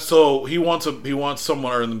 so he wants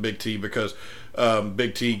someone other than Big T because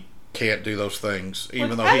Big T can't do those things,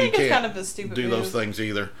 even though he can't kind of a stupid do those things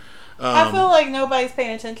either. I feel like nobody's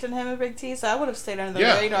paying attention to him and Big T, so I would have stayed under the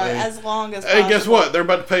radar as long as possible. Hey, guess what? They're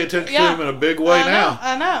about to pay attention to him in a big way now.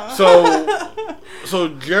 I know. So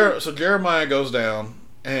Jeremiah goes down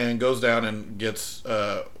and gets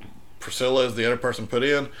Priscilla as the other person put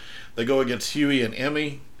in. They go against Huey and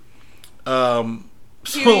Emmy.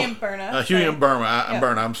 Huey and Berna. Huey and Berna,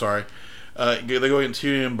 I'm sorry. They go against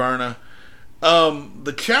Huey and Berna.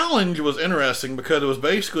 The challenge was interesting because it was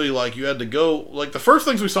basically like you had to go, like the first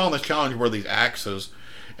things we saw in this challenge were these axes,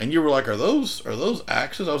 and you were like, are those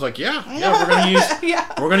axes? I was like, yeah, we're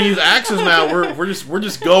gonna use axes now. We're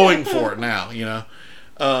just going for it now,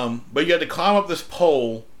 But you had to climb up this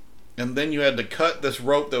pole, and then you had to cut this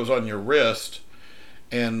rope that was on your wrist,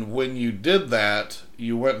 and when you did that,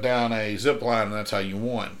 you went down a zip line, and that's how you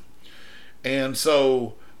won. And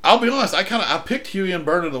so, I'll be honest, I picked Huey and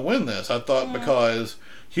Berna to win this. I thought because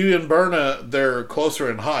Huey and Berna, they're closer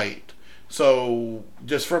in height. So,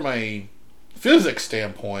 just from a physics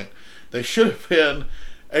standpoint, they should have been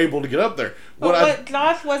able to get up there. What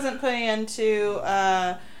Josh wasn't putting into,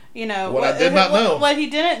 what I did not know. What he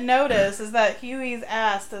didn't notice is that Huey's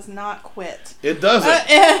ass does not quit. It doesn't.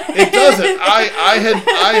 It doesn't. I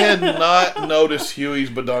had not noticed Huey's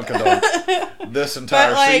badonkadonk this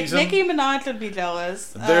entire season. Nicki Minaj would be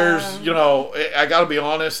jealous. There's, I got to be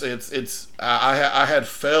honest. I had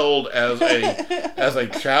failed as a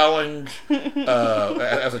challenge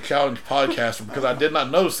podcaster because I did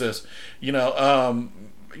not notice this.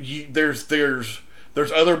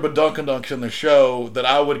 There's other badunkadunks in the show that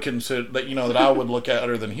I would consider that I would look at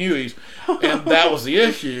other than Huey's, and that was the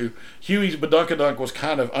issue. Huey's badunkadunk was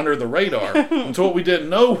kind of under the radar, and so what we didn't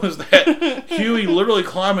know was that Huey literally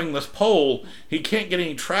climbing this pole, he can't get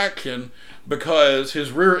any traction because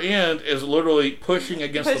his rear end is literally pushing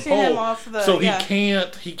against the pole, him off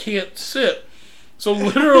he can't sit. So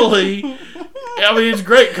literally, I mean, it's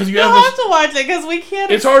great because you have to watch it because we can't.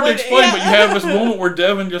 It's hard to explain, but you have this moment where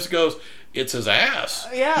Devin just goes, "It's his ass,"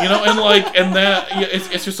 yeah, and that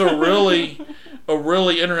it's just a really a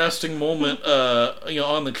really interesting moment,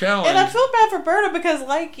 on the challenge. And I feel bad for Berta because,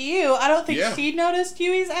 like you, I don't think Yeah. she noticed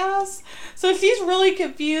Huey's ass. So she's really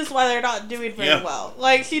confused why they're not doing very well.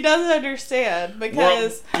 Like, she doesn't understand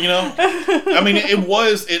because... Well, I mean,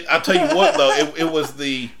 I'll tell you what, though,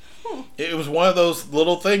 it was one of those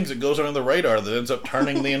little things that goes under the radar that ends up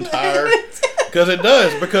turning the entire... Because it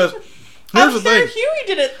does, because here's the thing. Huey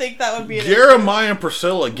didn't think that would be an Jeremiah and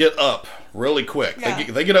Priscilla get up really quick. Yeah.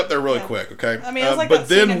 They get up there really quick, okay? I mean, it's like but that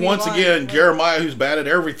scene then in once Mulan, again, but- Jeremiah, who's bad at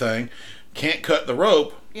everything, can't cut the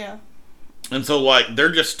rope. Yeah. And so, like,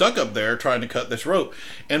 they're just stuck up there trying to cut this rope.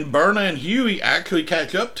 And Berna and Huey actually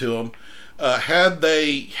catch up to them. Had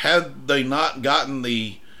they not gotten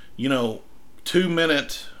the,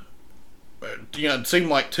 2-minute, it seemed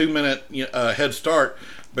like 2-minute head start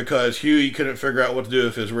because Huey couldn't figure out what to do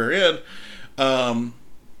with his rear end.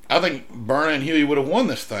 I think Berna and Huey would have won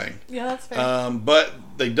this thing. Yeah, that's fair. But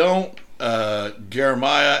they don't.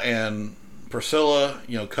 Jeremiah and Priscilla,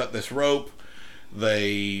 cut this rope.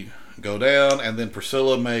 They go down, and then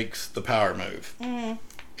Priscilla makes the power move. Mm-hmm.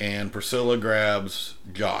 And Priscilla grabs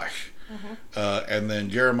Josh. Mm-hmm. And then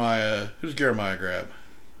Jeremiah... Who's Jeremiah grab?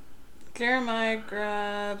 Jeremiah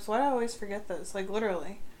grabs... Why do I always forget this? Like,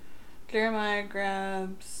 literally. Jeremiah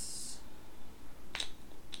grabs...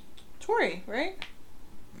 Tori, right?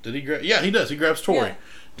 Did he grab... Yeah, he does. He grabs Tori. Yeah.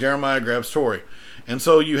 Jeremiah grabs Tori. And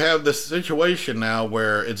so you have this situation now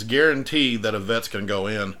where it's guaranteed that a vet's going to go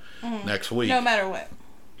in next week. No matter what.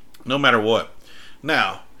 No matter what.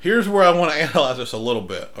 Now, here's where I want to analyze this a little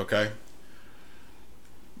bit, okay?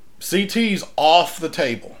 CT's off the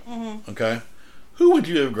table, okay? Who would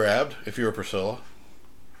you have grabbed if you were Priscilla?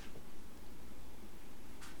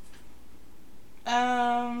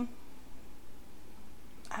 I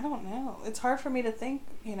don't know. It's hard for me to think,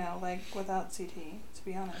 without CT, to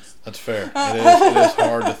be honest. That's fair. It is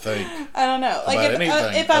hard to think. I don't know. Like,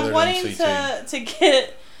 if I'm wanting to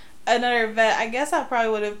get another vet, I guess I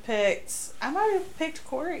probably would have I might have picked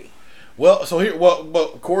Corey. Well, so here,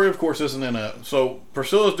 Corey, of course, isn't in a... So,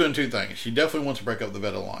 Priscilla's doing two things. She definitely wants to break up the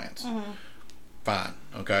vet alliance. Mm-hmm. Fine,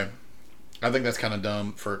 okay? I think that's kind of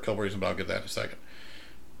dumb for a couple reasons, but I'll get that in a second.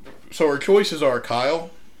 So, her choices are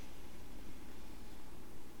Kyle,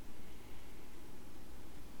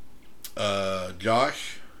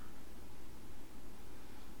 Josh,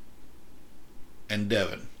 and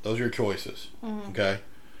Devin. Those are your choices, okay?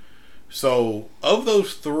 So, of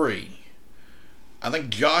those three, I think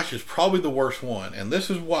Josh is probably the worst one, and this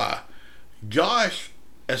is why. Josh,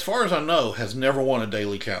 as far as I know, has never won a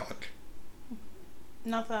daily challenge.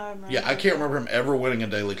 Not that I remember. Yeah, I can't remember him ever winning a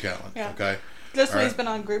daily challenge, okay? Just when he's been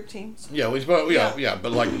on group teams. Yeah,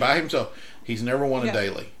 but like by himself, he's never won a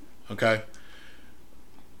daily, okay?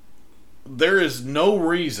 There is no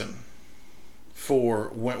reason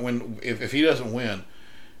for if he doesn't win,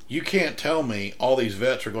 you can't tell me all these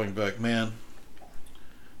vets are going to be like, man,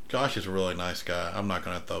 Josh is a really nice guy. I'm not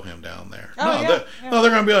going to throw him down there. Oh, No,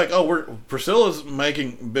 they're going to be like, oh, Priscilla's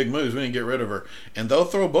making big moves. We need to get rid of her. And they'll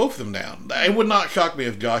throw both of them down. It would not shock me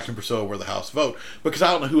if Josh and Priscilla were the house vote, because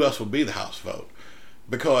I don't know who else would be the house vote.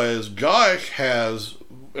 Because Josh has,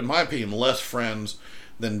 in my opinion, less friends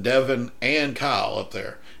than Devin and Kyle up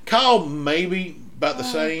there. Kyle maybe about the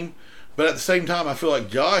same, but at the same time, I feel like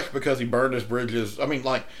Josh, because he burned his bridges. I mean,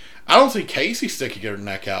 like, I don't see Casey sticking her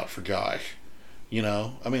neck out for Josh.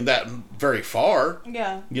 I mean, that very far.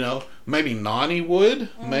 Yeah. Maybe Nani would,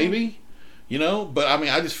 maybe. But I mean,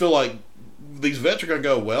 I just feel like these vets are going to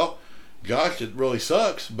go, well, Josh, it really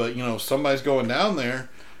sucks, but, somebody's going down there.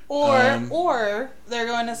 Or they're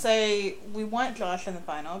going to say, we want Josh in the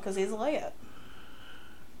final because he's a layup.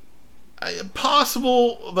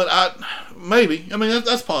 Possible, but maybe. I mean,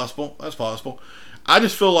 that's possible. That's possible. I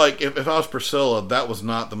just feel like if I was Priscilla, that was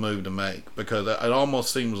not the move to make, because it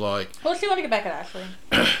almost seems like... Well, she wanted to get back at Ashley.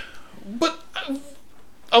 But,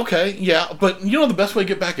 okay, yeah. But the best way to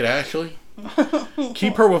get back at Ashley?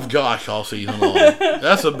 Keep her with Josh all season long.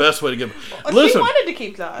 That's the best way to get... Listen, she wanted to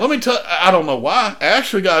keep Josh. Let me tell... I don't know why.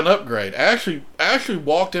 Ashley got an upgrade. Ashley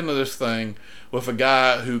walked into this thing with a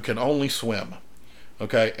guy who can only swim.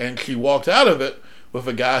 Okay? And she walked out of it with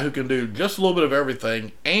a guy who can do just a little bit of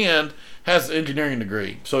everything and has an engineering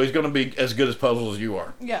degree. So he's going to be as good at puzzles as you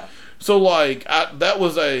are. Yeah. So, like, that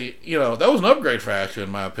was an upgrade for Ashley, in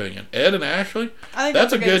my opinion. Ed and Ashley, I think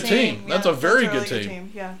that's a good team. Yeah, that's a very really good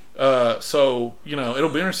team. Yeah. So, it'll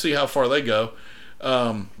be interesting to see how far they go.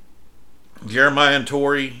 Jeremiah and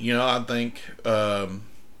Tori, I think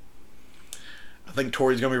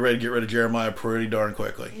Tori's going to be ready to get rid of Jeremiah pretty darn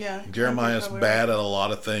quickly. Yeah. Jeremiah's bad at a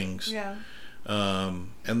lot of things. Yeah.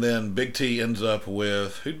 And then Big T ends up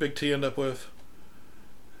with... Who'd Big T end up with?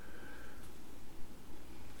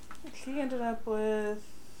 He ended up with...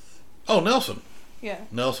 Oh, Nelson. Yeah.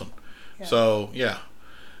 Nelson. Yeah. So, yeah.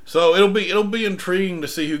 So it'll be intriguing to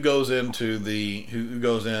see who goes in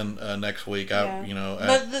next week.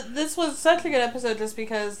 But this was such a good episode just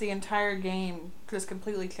because the entire game just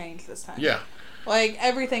completely changed this time. Yeah. Like,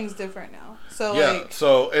 everything's different now. So, yeah. like...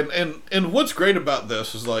 So, and what's great about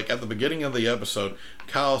this is, like, at the beginning of the episode,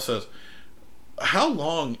 Kyle says, how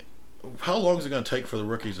long is it going to take for the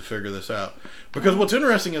rookies to figure this out? Because what's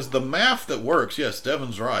interesting is the math that works. Yes,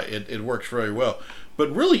 Devin's right. It works very well. But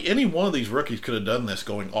really, any one of these rookies could have done this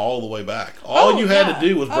going all the way back. All you had to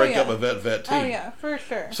do was break up a vet team. Oh, yeah, for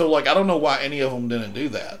sure. So, like, I don't know why any of them didn't do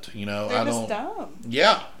that. You know, They're just dumb.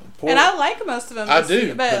 Yeah. And I like most of them. I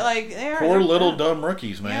do. But like, they're little dumb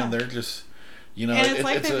rookies, man. Yeah. They're just... You know, and it's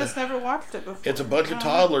like they've just never watched it before. It's a bunch of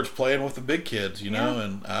toddlers playing with the big kids, you know,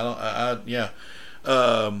 and yeah.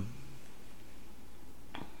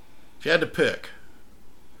 If you had to pick,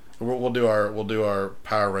 we'll do our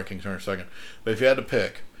power rankings in a second. But if you had to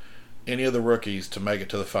pick any of the rookies to make it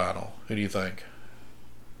to the final, who do you think?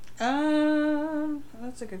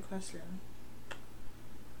 That's a good question.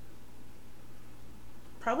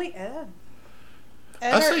 Probably Ed.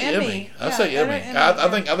 I say Emmy. I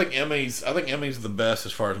think Emmy's the best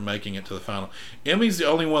as far as making it to the final. Emmy's the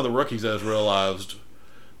only one of the rookies that has realized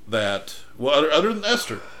that. Well, other than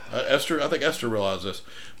Esther. I think Esther realized this,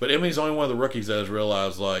 but Emmy's the only one of the rookies that has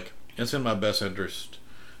realized, like, it's in my best interest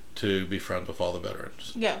to be friends with all the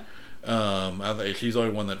veterans. Yeah. I think she's the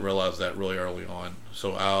only one that realized that really early on.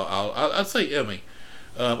 So I'd say Emmy.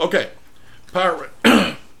 Okay.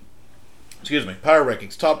 Excuse me. Power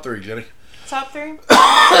rankings. Top 3, Jenny. Top 3?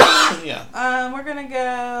 Yeah. We're gonna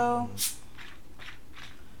go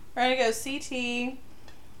CT,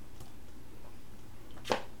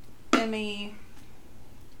 Emmy.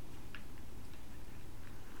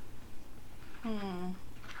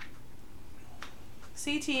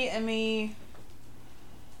 CT, Emmy.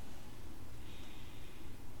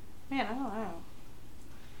 Man, I don't know.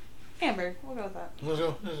 Amber. We'll go with that. Let's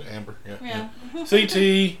go. Amber. Yeah.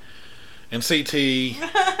 CT. And CT,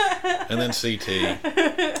 and then CT.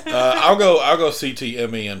 I'll go CT,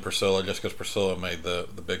 Emmy, and Priscilla, just because Priscilla made the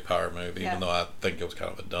big power move, even though I think it was kind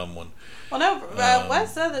of a dumb one. Well, no,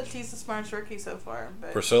 Wes said that she's the smartest rookie so far.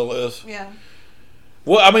 But Priscilla is? Yeah.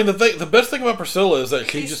 Well, I mean, the best thing about Priscilla is that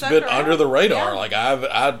she's just been under the radar. Yeah. Like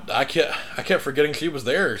I kept forgetting she was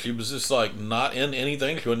there. She was just like not in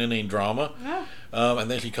anything. She wasn't in any drama. Yeah. And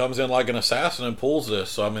then she comes in like an assassin and pulls this.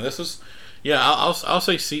 So I mean, this is. Yeah, I'll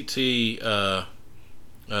say CT,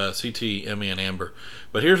 Emmy, and Amber.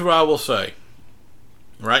 But here's what I will say.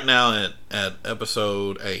 Right now at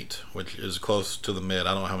episode 8, which is close to the mid,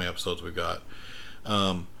 I don't know how many episodes we've got.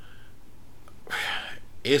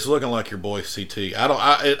 It's looking like your boy CT. I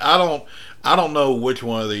don't know which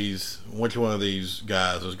one of these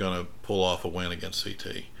guys is going to pull off a win against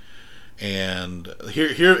CT. And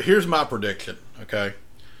here's my prediction. Okay,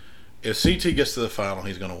 if CT gets to the final,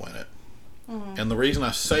 he's going to win it. Mm-hmm. And the reason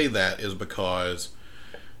I say that is because,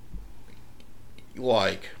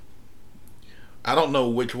 like, I don't know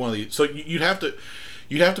which one of these. So you'd have to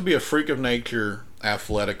be a freak of nature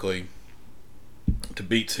athletically to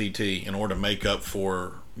beat CT in order to make up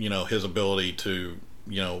for, you know, his ability to,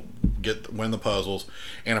 you know, win the puzzles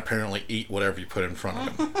and apparently eat whatever you put in front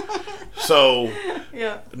of him. So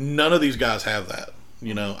none of these guys have that.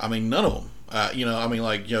 You know, I mean, none of them. You know, I mean,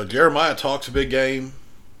 like, you know, Jeremiah talks a big game.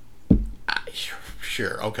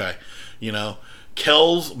 Sure, okay. You know,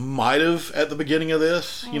 Kells might have at the beginning of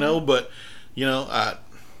this, you know, but, you know,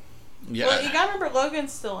 yeah. Well, you gotta remember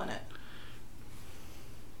Logan's still in it.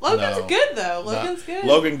 Logan's good, though. Logan's good.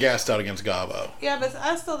 Logan gassed out against Gabo. Yeah, but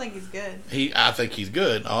I still think he's good. I think he's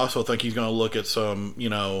good. I also think he's going to look at some, you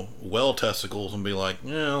know, well testicles and be like,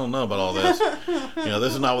 yeah, I don't know about all this. You know,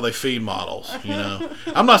 this is not what they feed models, you know.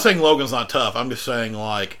 I'm not saying Logan's not tough. I'm just saying,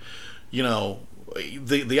 like, you know,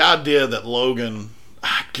 the idea that Logan...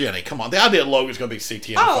 Jenny, come on. The idea that Logan's going to be CT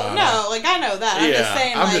in the final. Oh, no. Like, I know that.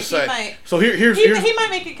 I'm just saying, he might... So here's he might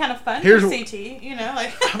make it kind of fun for CT, you know?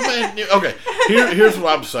 Like... I mean, okay. Here's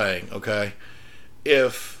what I'm saying, okay?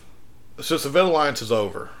 Since the Vet Alliance is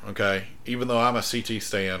over, okay, even though I'm a CT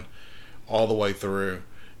stan all the way through,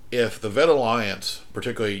 if the Vet Alliance,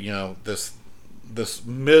 particularly, you know, this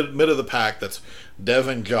mid of the pack that's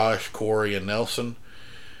Devin, Josh, Corey, and Nelson,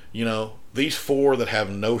 you know, these 4 that have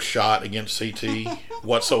no shot against CT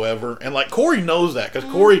whatsoever, and like Corey knows that because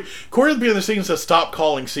Corey at the beginning of the season says stop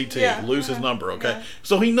calling CT, lose his number, okay? Yeah.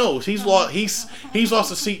 So he knows he's lost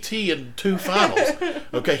to CT in 2 finals,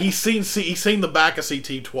 okay? He's seen the back of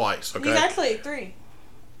CT twice, okay? He's actually 3.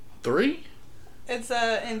 3? It's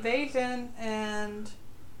Invasion and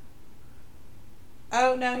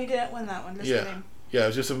Oh, no, he didn't win that one. Just kidding. Yeah, it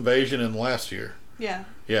was just Invasion in last year. Yeah.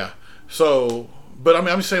 Yeah. So, but I mean,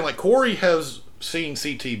 I'm just saying, like, Corey has seen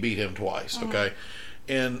CT beat him twice, okay?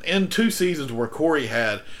 And in 2 seasons where Corey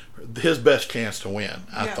had his best chance to win,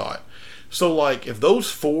 I thought. So, like, if those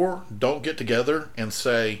 4 don't get together and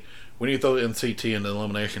say, we need to throw NCT into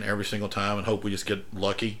elimination every single time and hope we just get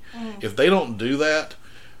lucky. If they don't do that,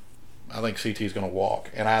 I think CT is going to walk.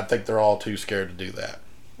 And I think they're all too scared to do that.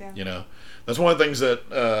 Yeah. You know? That's one of the things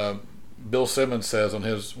that Bill Simmons says on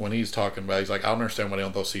when he's talking about, he's like, I don't understand why they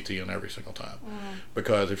don't throw CT in every single time.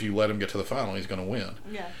 Because if you let him get to the final, he's going to win.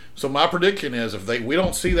 Yeah. So my prediction is if we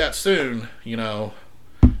don't see that soon, you know,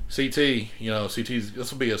 CT's,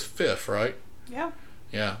 this will be his 5th, right? Yeah.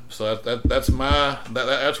 Yeah, so that's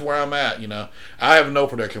where I'm at. You know, I have no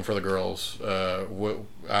prediction for the girls.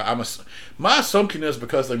 My assumption is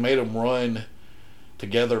because they made them run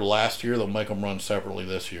together last year, they'll make them run separately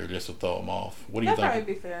this year just to throw them off. What do you think? That'd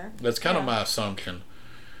probably be fair. That's kind of my assumption.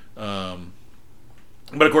 But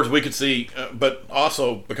of course, we could see. But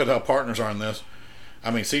also because our partners are in this,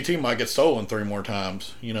 I mean, CT might get stolen 3 more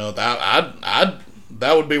times. You know, that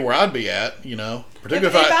would be where I'd be at. You know.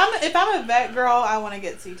 If I'm a vet girl, I want to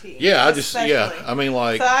get CT. Yeah, I mean,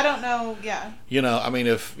 like. So I don't know. Yeah. You know, I mean,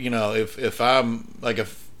 if I'm like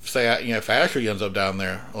if Ashley ends up down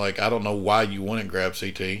there, like I don't know why you wouldn't grab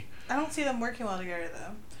CT. I don't see them working well together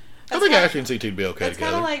though. I think Ashley and CT would be okay together. It's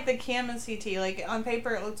kind of like the Cam and CT. Like on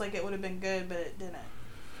paper, it looks like it would have been good, but it didn't.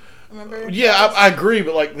 Remember? Yeah, I agree,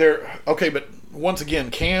 but like they're okay, but. Once again,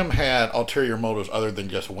 Cam had ulterior motives other than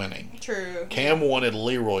just winning. True. Cam wanted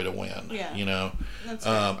Leroy to win. Yeah. You know, that's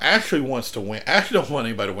Ashley wants to win. Ashley don't want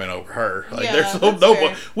anybody to win over her. Like, yeah, there's that's no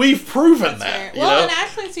fair. We've proven that's that. Fair. Well, and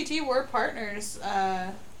Ashley and CT were partners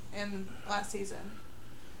in last season.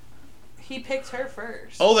 He picked her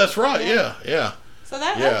first. Oh, that's right. Yeah. So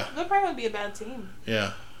that probably would be a bad team.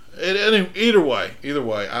 Yeah. Either way,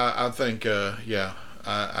 I think. I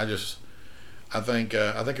think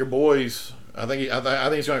your boys. I think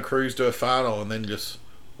he's going to cruise to a final and then just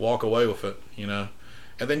walk away with it, you know.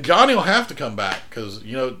 And then Johnny will have to come back because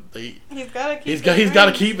you know he's got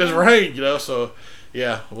to keep his reign, you know. So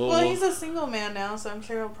yeah. He's a single man now, so I'm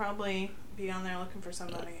sure he'll probably be on there looking for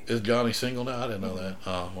somebody. Is Johnny single now? I didn't know that.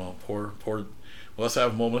 Oh well, poor. Well, let's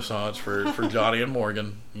have a moment of silence for Johnny and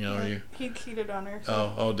Morgan. You know, he cheated on her.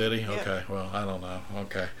 So. Oh, did he? Yep. Okay. Well, I don't know.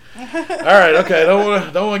 Okay. All right. Okay. Don't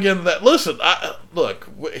want to get into that. Listen.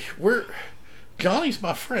 We're Johnny's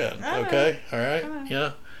my friend. Okay. All right.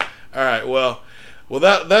 Yeah. All right. Well,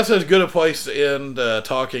 that's as good a place to end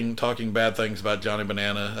talking bad things about Johnny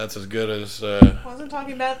Banana. That's as good as. Wasn't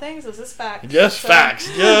talking bad things. This is facts. Just facts.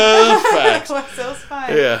 Just facts. So it's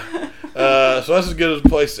fine. Yeah. So that's as good as a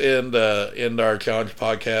place to end our challenge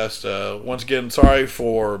podcast. Once again, sorry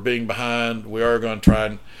for being behind. We are going to try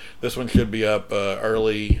and this one should be up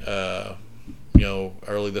early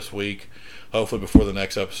this week. Hopefully before the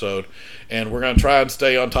next episode. And we're going to try and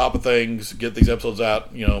stay on top of things, get these episodes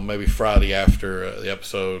out, maybe Friday after the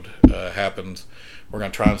episode happens. We're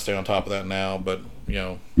going to try and stay on top of that now, but,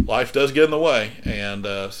 life does get in the way. And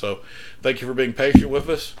so thank you for being patient with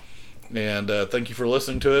us. And thank you for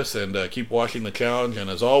listening to us. And keep watching the challenge. And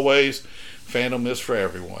as always, fandom is for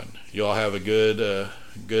everyone. You all have a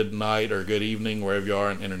good night or good evening wherever you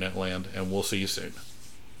are in internet land. And we'll see you soon.